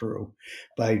went through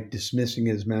by dismissing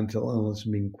his mental illness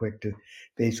and being quick to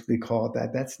basically call it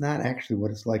that. That's not actually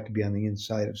what it's like to be on the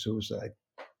inside of suicide.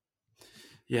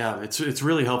 Yeah, it's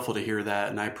really helpful to hear that,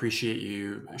 and I appreciate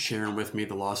you sharing with me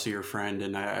the loss of your friend.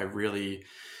 And I really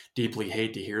deeply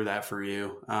hate to hear that for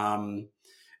you.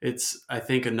 It's I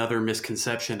think another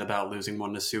misconception about losing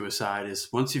one to suicide is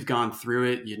once you've gone through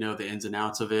it, you know the ins and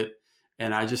outs of it,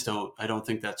 and I don't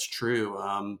think that's true.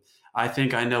 I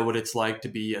think I know what it's like to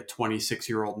be a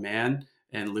 26-year-old man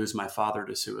and lose my father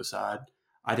to suicide.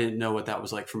 I didn't know what that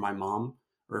was like for my mom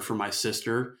or for my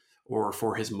sister or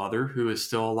for his mother, who is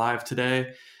still alive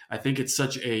today. I think it's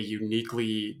such a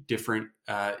uniquely different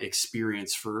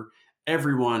experience for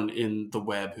everyone in the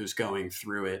web who's going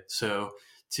through it. So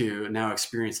to now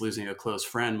experience losing a close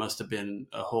friend must have been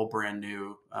a whole brand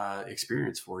new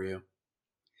experience for you.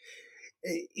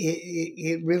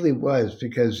 It really was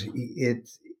because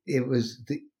it was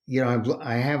the, you know,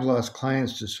 I have lost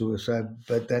clients to suicide,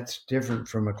 but that's different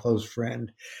from a close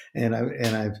friend,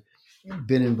 I've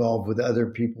been involved with other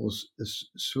people's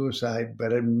suicide,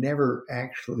 but I've never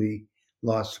actually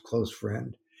lost a close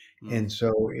friend, and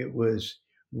so it was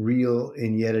real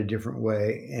in yet a different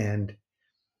way,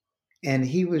 and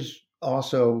he was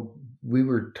also, we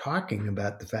were talking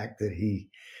about the fact that he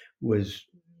was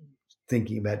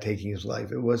thinking about taking his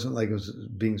life. It wasn't like it was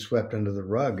being swept under the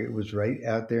rug. It was right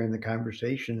out there in the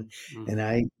conversation. And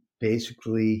I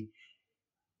basically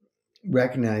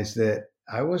recognized that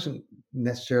I wasn't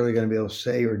necessarily going to be able to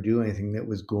say or do anything that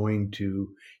was going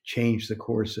to change the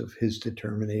course of his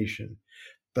determination.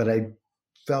 But I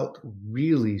felt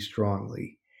really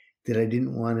strongly that I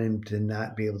didn't want him to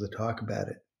not be able to talk about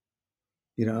it.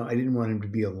 You know, I didn't want him to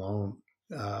be alone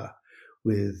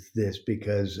with this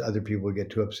because other people would get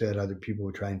too upset. Other people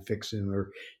would try and fix him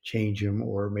or change him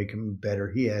or make him better.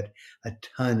 He had a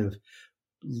ton of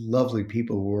lovely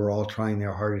people who were all trying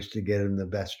their hardest to get him the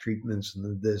best treatments and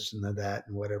the this and the that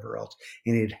and whatever else.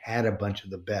 And it had a bunch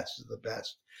of the best of the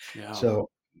best. Yeah. So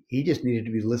he just needed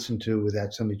to be listened to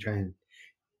without somebody trying to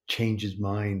change his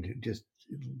mind. Just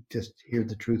hear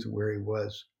the truth of where he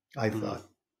was, I thought.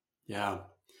 Yeah.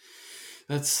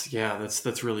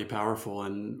 That's really powerful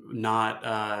and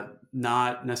not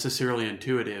necessarily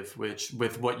intuitive, which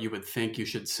with what you would think you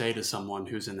should say to someone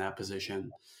who's in that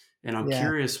position. And I'm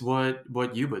curious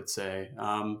what you would say.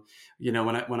 You know,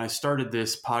 when I started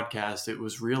this podcast, it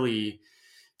was really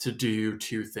to do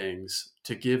two things: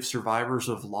 to give survivors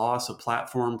of loss a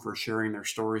platform for sharing their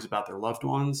stories about their loved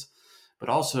ones, but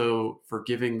also for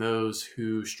giving those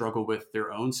who struggle with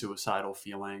their own suicidal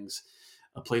feelings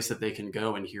a place that they can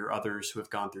go and hear others who have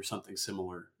gone through something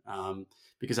similar.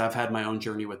 Because I've had my own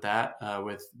journey with that,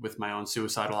 with my own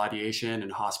suicidal ideation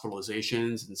and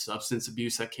hospitalizations and substance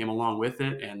abuse that came along with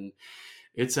it. And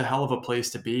it's a hell of a place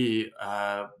to be,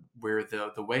 where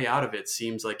the way out of it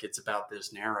seems like it's about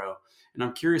this narrow. And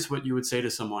I'm curious what you would say to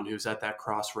someone who's at that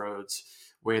crossroads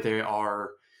where they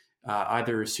are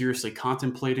either seriously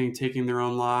contemplating taking their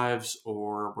own lives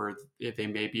or where they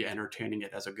may be entertaining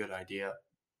it as a good idea.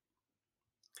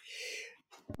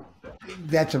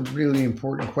 That's a really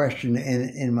important question,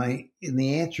 and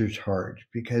the answer is hard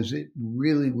because it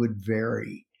really would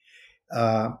vary.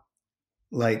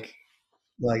 Like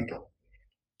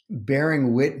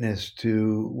bearing witness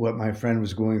to what my friend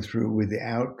was going through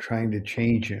without trying to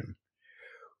change him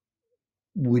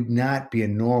would not be a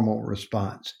normal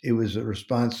response. It was a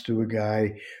response to a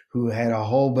guy who had a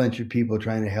whole bunch of people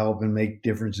trying to help and make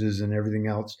differences and everything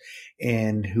else,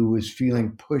 and who was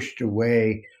feeling pushed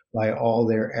away by all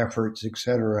their efforts,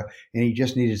 etc. And he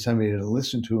just needed somebody to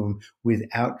listen to him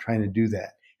without trying to do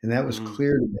that. And that was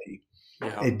clear to me.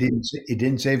 Yeah. It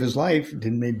didn't save his life. It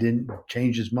didn't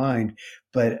change his mind,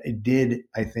 but it did.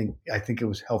 I think it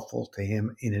was helpful to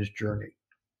him in his journey.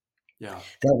 Yeah,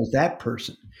 that was that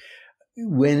person.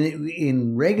 When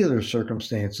in regular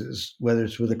circumstances, whether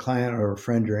it's with a client or a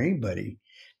friend or anybody,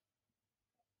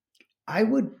 I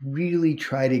would really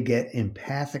try to get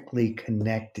empathically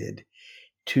connected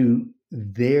to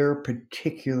their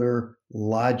particular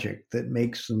logic that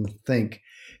makes them think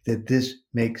that this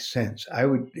makes sense.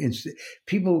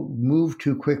 People move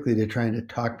too quickly to trying to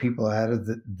talk people out of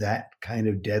that kind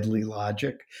of deadly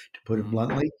logic, to put it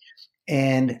bluntly.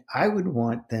 And I would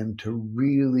want them to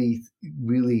really,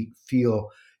 really feel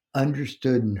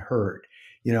understood and heard.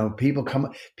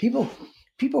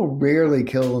 People rarely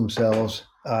kill themselves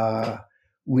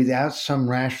without some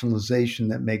rationalization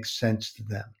that makes sense to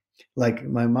them. Like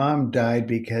my mom died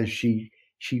because she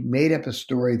made up a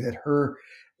story that her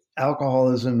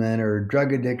alcoholism and her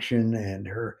drug addiction and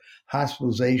her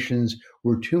hospitalizations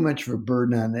were too much of a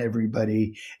burden on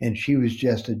everybody, and she was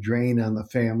just a drain on the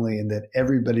family, and that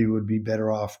everybody would be better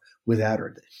off without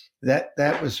her.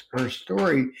 That was her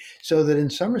story, so that in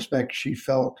some respects she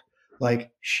felt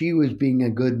like she was being a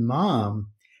good mom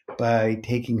by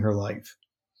taking her life.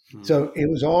 So it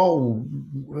was all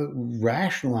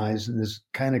rationalized in this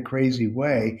kind of crazy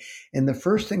way. And the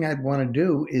first thing I'd want to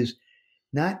do is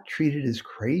not treat it as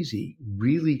crazy,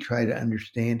 really try to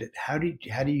understand it. How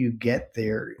do you get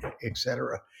there,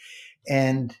 etc.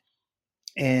 And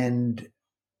and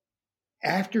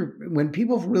after, when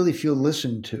people really feel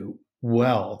listened to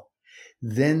well,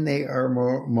 then they are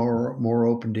more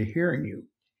open to hearing you.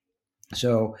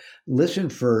 So listen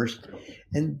first,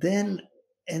 and then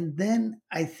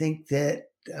I think that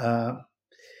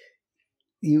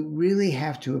you really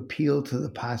have to appeal to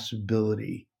the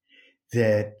possibility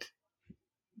that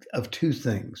of two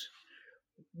things.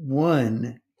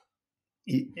 One,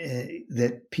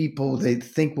 that people they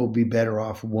think will be better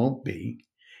off won't be.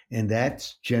 And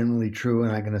that's generally true.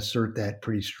 And I can assert that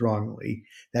pretty strongly.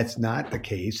 That's not the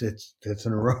case. That's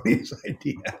an erroneous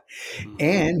idea. Mm-hmm.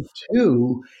 And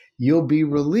two, you'll be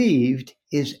relieved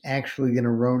is actually an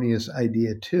erroneous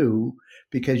idea too,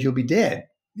 because you'll be dead.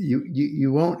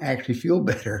 You won't actually feel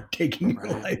better taking your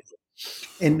life.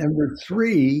 And number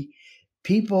three,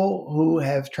 people who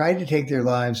have tried to take their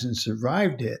lives and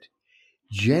survived it,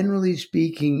 generally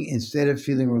speaking, instead of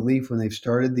feeling relief when they've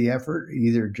started the effort,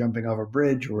 either jumping off a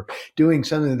bridge or doing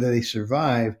something that they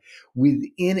survive,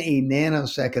 within a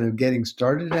nanosecond of getting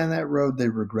started on that road, they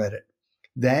regret it.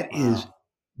 That is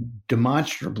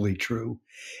demonstrably true.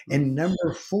 And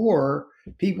number four,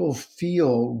 people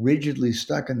feel rigidly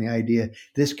stuck in the idea,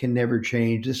 this can never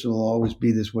change, this will always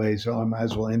be this way, so I might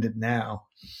as well end it now.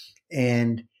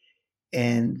 And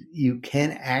you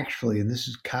can actually, and this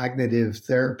is cognitive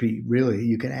therapy, really,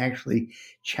 you can actually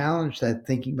challenge that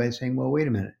thinking by saying, well, wait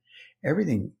a minute,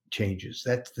 everything changes.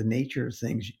 That's the nature of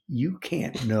things. You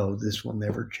can't know this will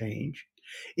never change.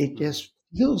 It just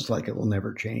feels like it will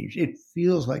never change. It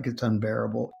feels like it's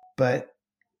unbearable. But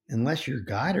unless you're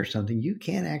God or something, you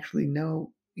can't actually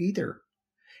know either.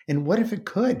 And what if it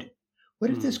could?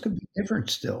 What if this could be different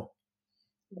still?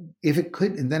 If it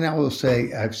could, and then I will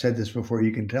say, I've said this before,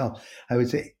 you can tell, I would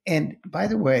say, and by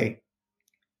the way,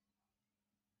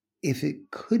 if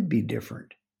it could be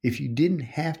different, if you didn't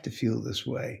have to feel this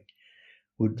way,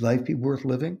 would life be worth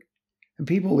living? And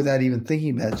people, without even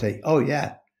thinking about it, say, oh,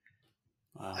 yeah.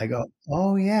 Wow. I go,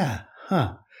 oh, yeah.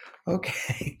 Huh.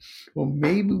 Okay. Well,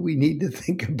 maybe we need to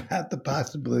think about the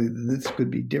possibility that this could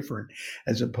be different,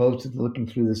 as opposed to looking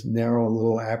through this narrow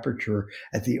little aperture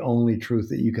at the only truth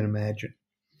that you can imagine.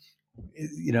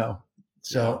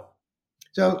 So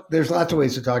there's lots of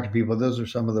ways to talk to people. Those are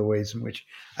some of the ways in which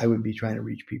I would be trying to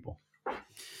reach people.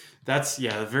 That's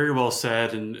very well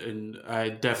said, and I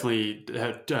definitely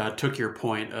took your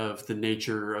point of the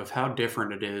nature of how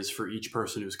different it is for each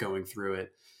person who's going through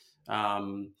it.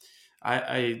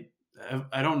 I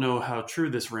don't know how true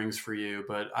this rings for you,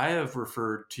 but I have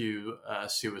referred to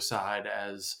suicide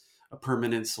as a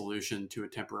permanent solution to a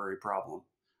temporary problem.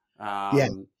 Yeah.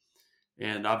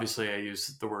 And obviously, I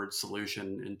use the word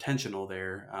solution intentional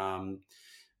there.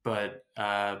 But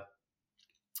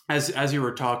as you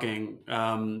were talking,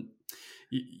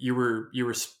 you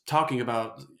were talking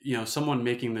about someone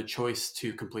making the choice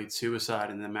to complete suicide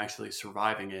and them actually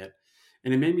surviving it,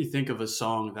 and it made me think of a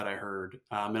song that I heard.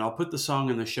 And I'll put the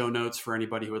song in the show notes for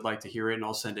anybody who would like to hear it, and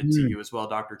I'll send it to you as well,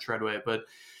 Dr. Treadway. But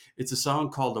it's a song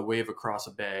called "A Wave Across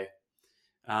a Bay."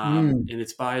 And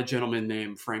it's by a gentleman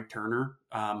named Frank Turner,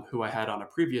 who I had on a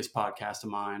previous podcast of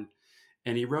mine.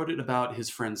 And he wrote it about his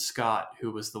friend Scott,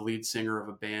 who was the lead singer of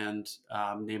a band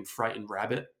named Frightened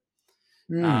Rabbit.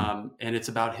 And it's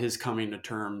about his coming to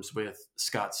terms with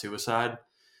Scott's suicide.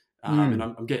 And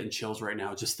I'm getting chills right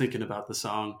now just thinking about the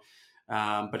song.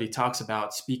 But he talks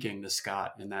about speaking to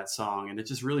Scott in that song. And it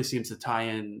just really seems to tie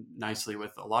in nicely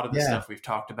with a lot of the stuff we've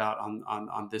talked about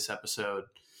on this episode.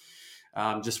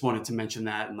 Just wanted to mention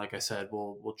that, and like I said,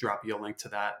 we'll drop you a link to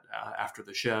that after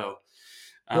the show.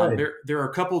 There are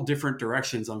a couple different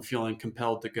directions I'm feeling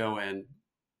compelled to go in,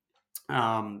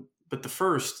 but the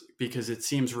first, because it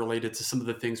seems related to some of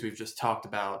the things we've just talked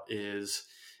about, is,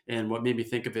 and what made me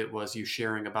think of it was you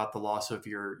sharing about the loss of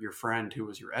your friend who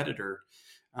was your editor.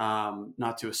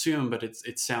 not to assume, but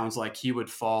it sounds like he would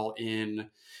fall in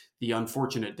the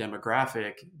unfortunate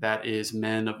demographic that is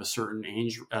men of a certain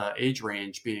age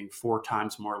range being 4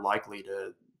 times more likely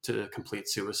to complete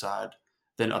suicide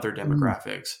than other Mm.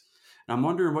 demographics. And I'm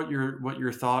wondering what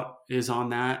your thought is on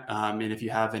that, and if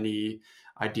you have any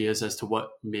ideas as to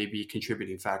what may be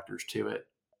contributing factors to it.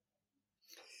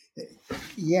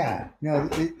 Yeah, no,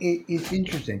 it's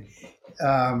interesting.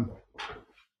 Um,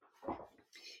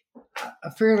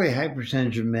 a fairly high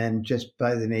percentage of men, just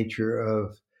by the nature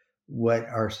of what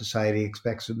our society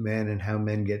expects of men and how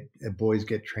boys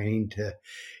get trained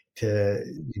to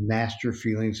master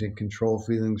feelings and control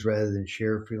feelings rather than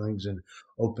share feelings and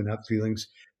open up feelings.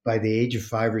 By the age of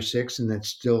 5 or 6, and that's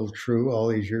still true all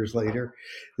these years later,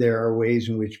 there are ways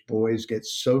in which boys get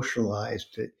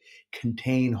socialized to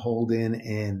contain, hold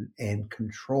in, and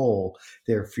control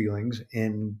their feelings,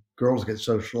 and girls get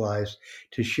socialized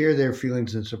to share their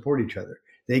feelings and support each other.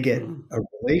 They get a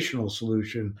relational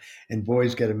solution, and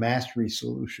boys get a mastery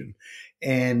solution,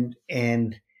 and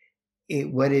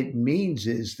what it means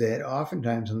is that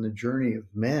oftentimes on the journey of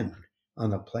men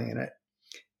on the planet,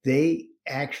 they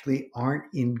actually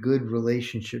aren't in good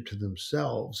relationship to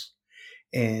themselves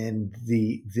and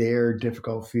their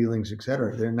difficult feelings,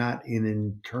 etc. They're not in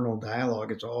internal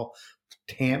dialogue. It's all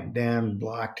tamped down,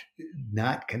 blocked,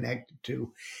 not connected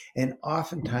to, and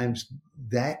oftentimes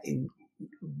that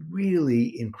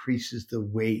really increases the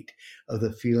weight of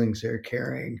the feelings they're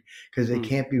carrying because they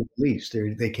can't be released.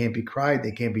 They can't be cried.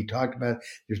 They can't be talked about.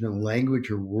 There's no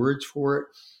language or words for it.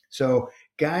 So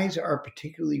guys are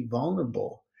particularly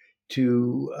vulnerable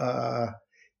to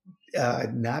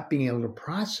not being able to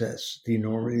process the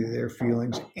enormity of their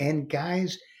feelings. And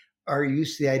guys are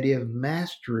used to the idea of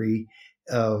mastery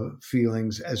of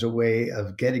feelings as a way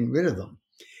of getting rid of them.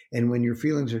 And when your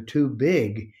feelings are too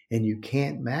big and you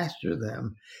can't master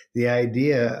them, the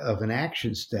idea of an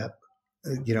action step,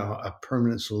 a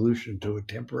permanent solution to a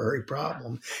temporary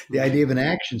problem, the idea of an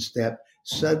action step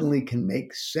suddenly can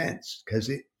make sense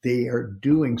because they are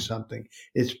doing something.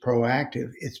 It's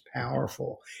proactive, it's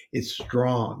powerful, it's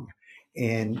strong.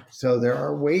 And so there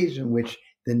are ways in which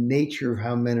the nature of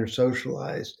how men are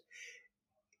socialized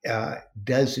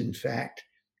does, in fact,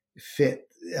 fit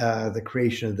the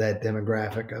creation of that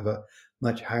demographic of a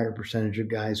much higher percentage of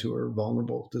guys who are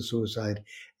vulnerable to suicide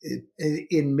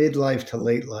in midlife to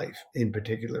late life in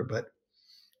particular, but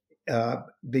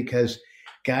because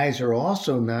guys are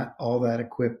also not all that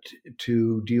equipped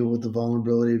to deal with the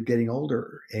vulnerability of getting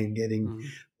older and getting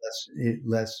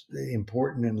less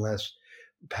important and less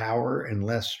power and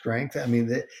less strength. I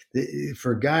mean,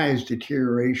 for guys,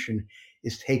 deterioration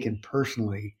is taken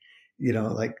personally,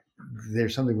 like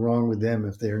there's something wrong with them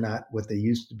if they're not what they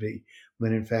used to be,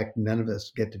 when in fact, none of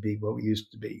us get to be what we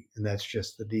used to be. And that's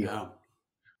just the deal. Yeah.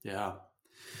 Yeah.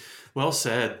 Well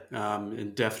said.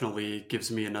 And definitely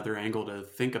gives me another angle to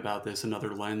think about this,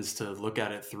 another lens to look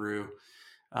at it through.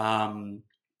 Um,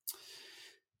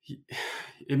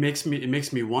 it makes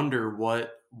me wonder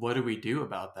what do we do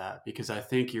about that? Because I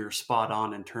think you're spot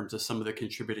on in terms of some of the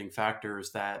contributing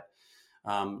factors that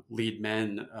lead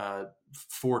men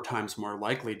 4 times more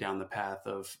likely down the path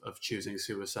of choosing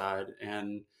suicide.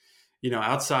 And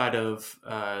outside of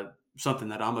something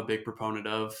that I'm a big proponent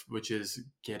of, which is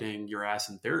getting your ass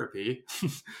in therapy.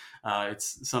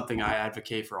 It's something I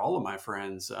advocate for all of my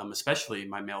friends, especially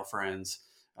my male friends.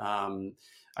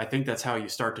 I think that's how you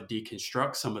start to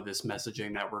deconstruct some of this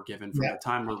messaging that we're given from Yeah. the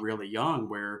time we're really young,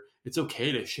 where it's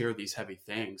okay to share these heavy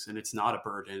things and it's not a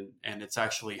burden and it's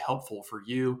actually helpful for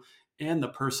you and the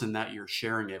person that you're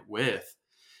sharing it with.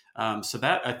 So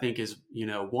that I think is,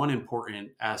 one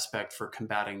important aspect for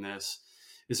combating this.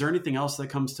 Is there anything else that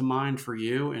comes to mind for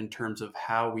you in terms of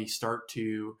how we start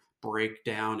to break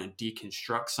down and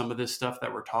deconstruct some of this stuff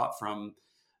that we're taught from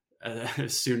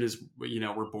as soon as,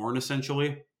 we're born,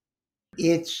 essentially?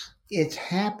 It's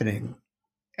happening.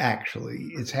 Actually,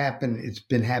 it's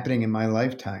been happening in my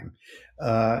lifetime.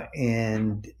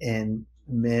 And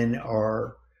men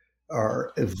are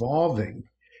evolving,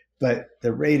 but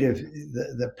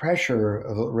the pressure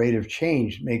of a rate of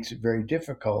change makes it very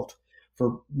difficult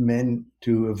for men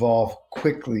to evolve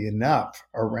quickly enough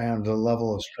around the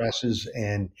level of stresses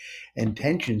and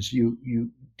tensions.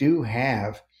 You do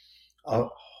have a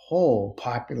whole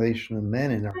population of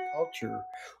men in our culture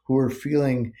who are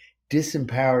feeling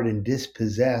disempowered and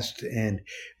dispossessed and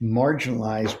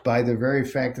marginalized by the very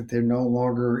fact that they're no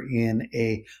longer in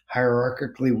a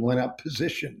hierarchically one-up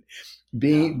position.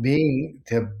 Being,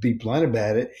 to be blunt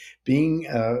about it, being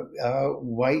a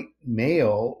white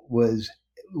male was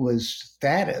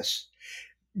status.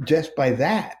 just by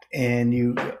that. And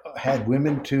you had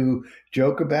women to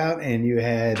joke about, and you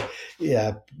had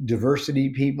diversity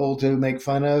people to make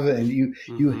fun of, and you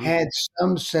Mm-hmm. had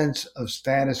some sense of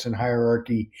status and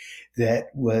hierarchy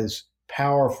that was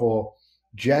powerful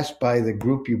just by the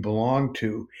group you belong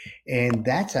to. And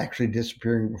that's actually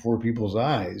disappearing before people's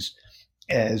eyes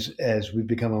as we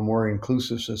become a more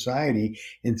inclusive society.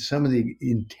 And some of the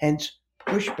intense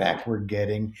pushback we're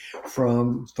getting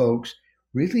from folks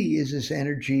really is this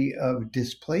energy of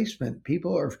displacement.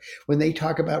 People are, when they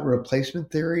talk about replacement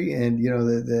theory, and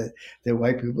the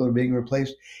white people are being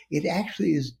replaced, it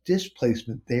actually is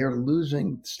displacement. They are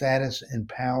losing status and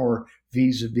power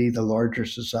vis-a-vis the larger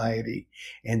society,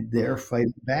 and they're Mm.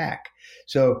 fighting back.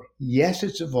 So yes,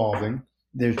 it's evolving.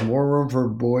 There's more room for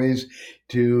boys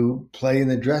to play in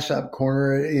the dress up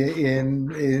corner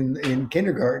in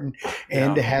kindergarten,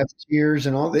 and to Yeah. have cheers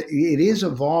and all that. It is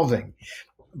evolving,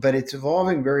 but it's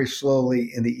evolving very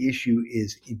slowly, and the issue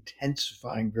is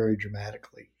intensifying very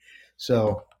dramatically.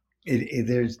 So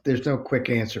there's no quick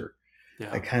answer.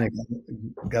 I Yeah. kind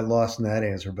of got lost in that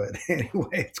answer, but anyway,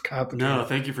 it's No, complicated.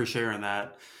 thank you for sharing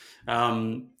that.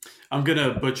 Um, I'm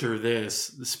gonna butcher this.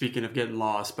 Speaking of getting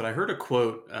lost, but I heard a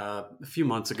quote a few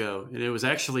months ago, and it was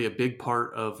actually a big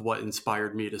part of what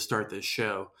inspired me to start this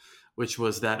show, which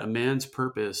was that a man's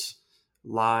purpose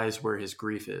lies where his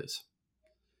grief is.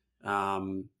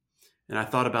 Um, and I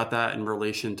thought about that in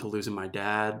relation to losing my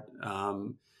dad,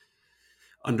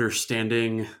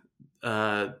 understanding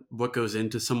what goes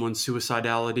into someone's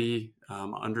suicidality,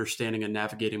 understanding and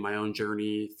navigating my own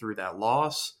journey through that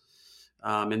loss.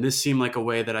 And this seemed like a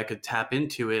way that I could tap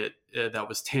into it that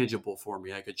was tangible for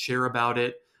me. I could share about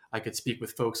it. I could speak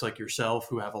with folks like yourself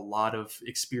who have a lot of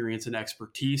experience and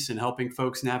expertise in helping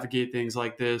folks navigate things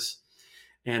like this.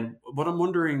 And what I'm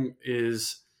wondering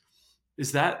is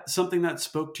that something that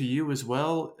spoke to you as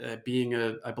well? Being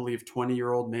a, I believe,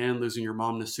 20-year-old man, losing your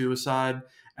mom to suicide,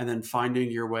 and then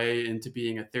finding your way into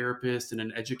being a therapist and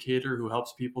an educator who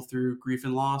helps people through grief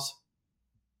and loss?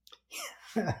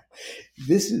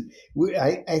 This is,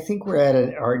 I think we're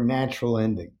at our natural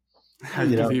ending. I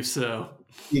You know, believe so.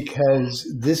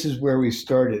 because this is where we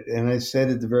started. And I said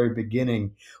at the very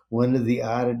beginning, one of the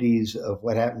oddities of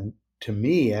what happened to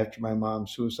me after my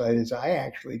mom's suicide is I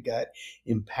actually got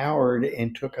empowered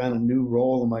and took on a new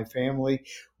role in my family,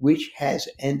 which has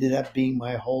ended up being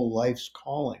my whole life's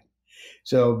calling.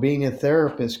 So being a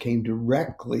therapist came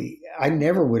directly. I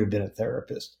never would have been a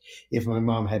therapist if my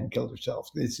mom hadn't killed herself.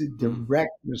 It's a Mm,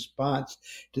 direct response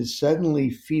to suddenly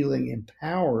feeling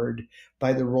empowered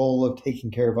by the role of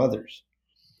taking care of others,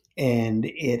 and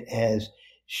it has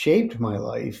shaped my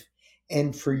life.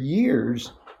 And for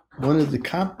years, one of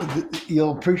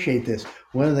you'll appreciate this.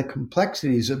 One of the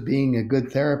complexities of being a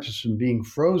good therapist and being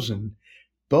frozen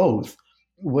both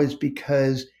was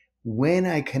because when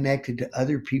I connected to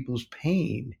other people's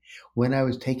pain, when I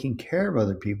was taking care of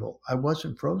other people, I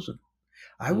wasn't frozen.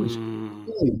 I was mm,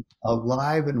 fully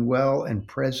alive and well and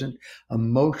present,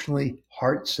 emotionally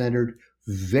heart centered,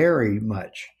 very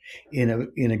much in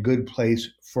a good place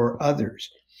for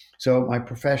others. So my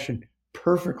profession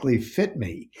perfectly fit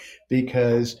me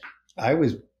because I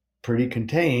was pretty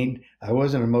contained. I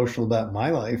wasn't emotional about my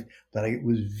life, but I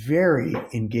was very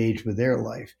engaged with their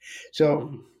life. So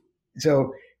mm,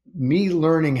 so me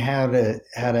learning how to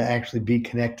actually be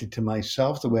connected to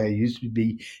myself the way I used to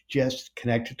be, just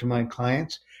connected to my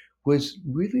clients, was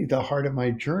really the heart of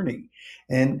my journey.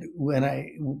 And when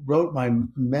I wrote my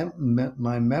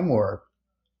memoir,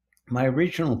 my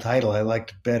original title I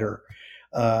liked better.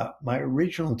 My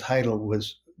original title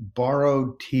was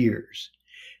Borrowed Tears,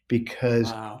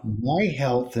 because wow. my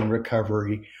health and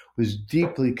recovery was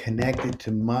deeply connected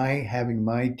to my having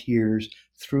my tears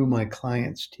through my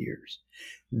clients' tears.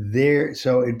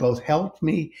 So it both helped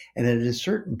me, and at a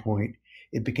certain point,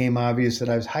 it became obvious that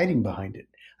I was hiding behind it.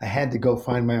 I had to go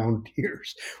find my own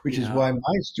tears, which is Yeah. why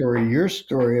my story, your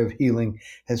story of healing,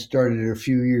 has started a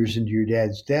few years into your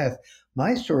dad's death.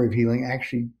 My story of healing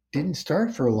actually didn't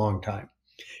start for a long time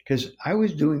because I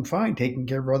was doing fine taking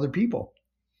care of other people,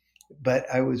 but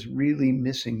I was really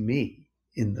missing me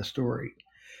in the story.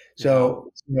 Yeah.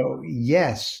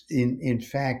 Yes, in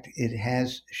fact, it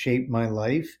has shaped my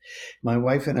life. My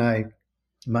wife and I,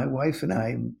 my wife and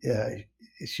I,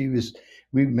 she was,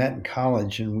 we met in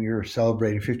college, and we were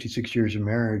celebrating 56 years of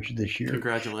marriage this year.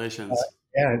 Congratulations.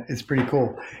 Yeah, it's pretty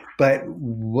cool. But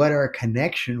what our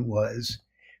connection was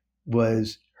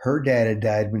her dad had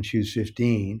died when she was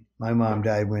 15. My mom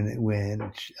died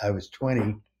when I was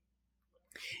 20,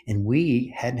 And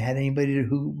we hadn't had anybody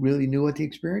who really knew what the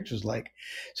experience was like.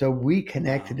 So we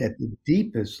connected Wow. at the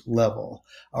deepest level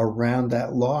around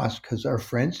that loss because our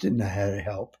friends didn't know how to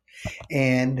help.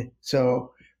 And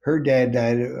so her dad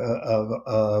died of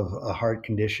a heart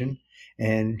condition,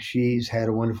 and she's had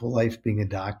a wonderful life being a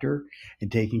doctor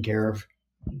and taking care of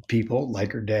people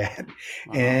like her dad.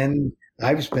 Wow. And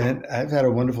I've had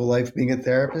a wonderful life being a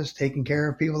therapist, taking care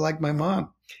of people like my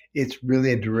mom. It's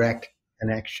really a direct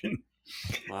connection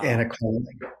and a Wow. calling.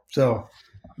 So,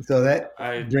 so that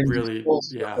I brings us really, full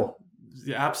yeah. circle.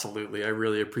 Yeah, absolutely. I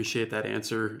really appreciate that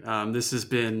answer. This has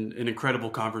been an incredible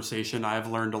conversation. I've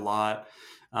learned a lot.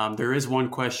 There is one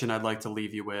question I'd like to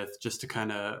leave you with just to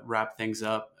kind of wrap things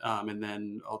up, and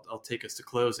then I'll take us to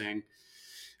closing.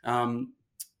 Um,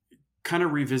 Kind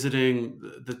of revisiting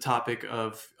the topic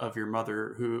of your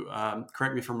mother, who,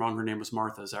 correct me if I'm wrong, her name was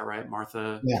Martha. Is that right?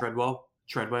 Martha Yeah,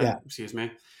 Treadway, yeah. excuse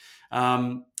me.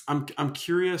 I'm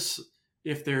curious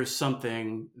if there's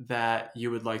something that you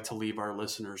would like to leave our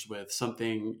listeners with,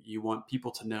 something you want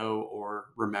people to know or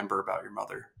remember about your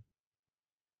mother.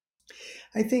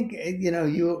 I think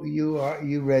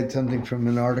you read something from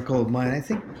an article of mine. I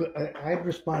think I'd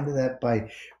respond to that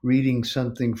by reading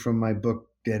something from my book,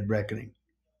 Dead Reckoning.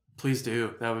 Please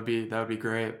do. That would be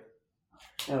great.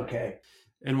 Okay.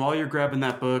 And while you're grabbing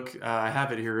that book, I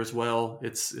have it here as well.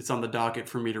 It's on the docket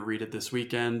for me to read it this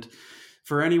weekend.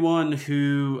 For anyone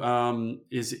who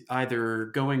is either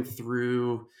going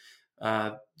through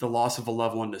the loss of a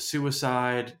loved one to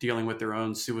suicide, dealing with their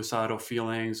own suicidal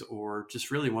feelings, or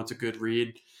just really wants a good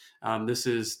read, this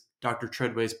is Dr.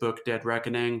 Treadway's book, Dead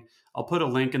Reckoning. I'll put a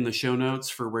link in the show notes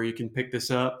for where you can pick this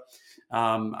up.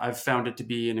 I've found it to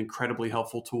be an incredibly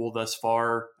helpful tool thus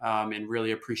far, and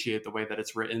really appreciate the way that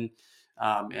it's written.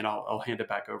 And I'll hand it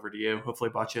back over to you. Hopefully,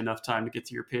 I bought you enough time to get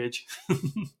to your page.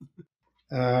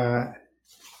 Uh,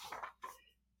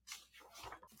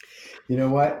 you know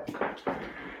what?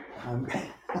 I'm,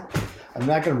 I'm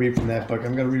not going to read from that book.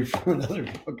 I'm going to read from another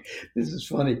book. This is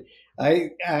funny.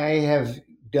 I have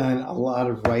done a lot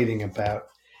of writing about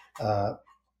uh,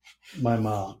 my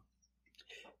mom.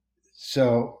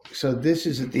 So this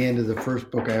is at the end of the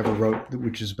first book I ever wrote,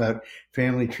 which is about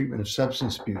family treatment of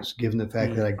substance abuse, given the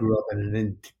fact that Mm, I grew up in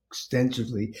an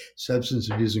extensively substance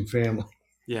abusing family.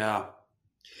 yeah.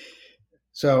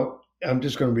 So I'm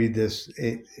just going to read this.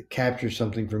 It captures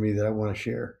something for me that I want to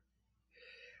share.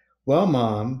 Well,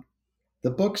 Mom,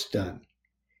 the book's done.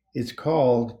 It's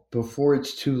called Before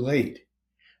It's Too Late.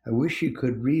 I wish you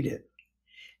could read it.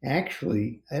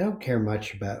 Actually, I don't care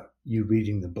much about you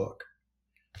reading the book.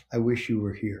 I wish you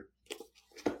were here.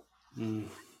 Mm,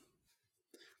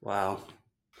 wow.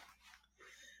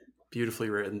 Beautifully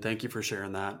written. Thank you for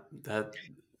sharing that.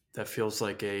 That feels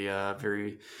like a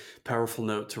very powerful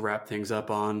note to wrap things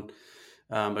up on.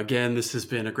 Again, this has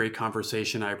been a great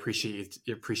conversation. I appreciate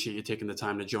you taking the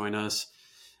time to join us.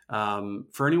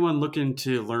 For anyone looking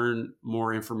to learn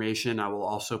more information, I will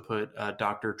also put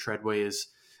Dr. Treadway's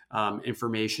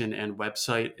information and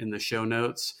website in the show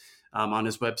notes. On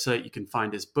his website, you can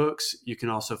find his books. You can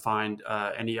also find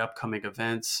any upcoming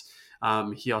events.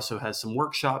 He also has some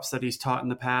workshops that he's taught in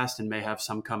the past and may have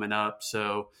some coming up.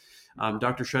 So,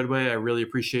 Dr. Treadway, I really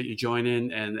appreciate you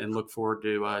joining and look forward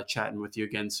to chatting with you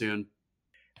again soon.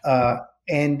 Uh,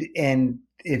 and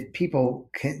if people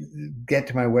can get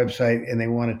to my website and they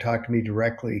want to talk to me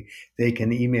directly, they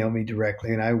can email me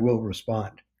directly, and I will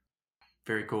respond.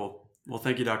 Very cool. Well,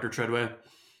 thank you, Dr. Treadway.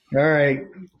 All right,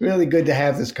 really good to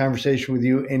have this conversation with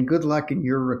you, and good luck in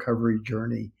your recovery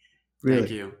journey. Thank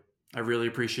Really. you. I really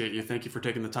appreciate you. Thank you for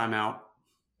taking the time out.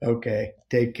 Okay.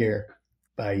 Take care.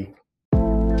 Bye.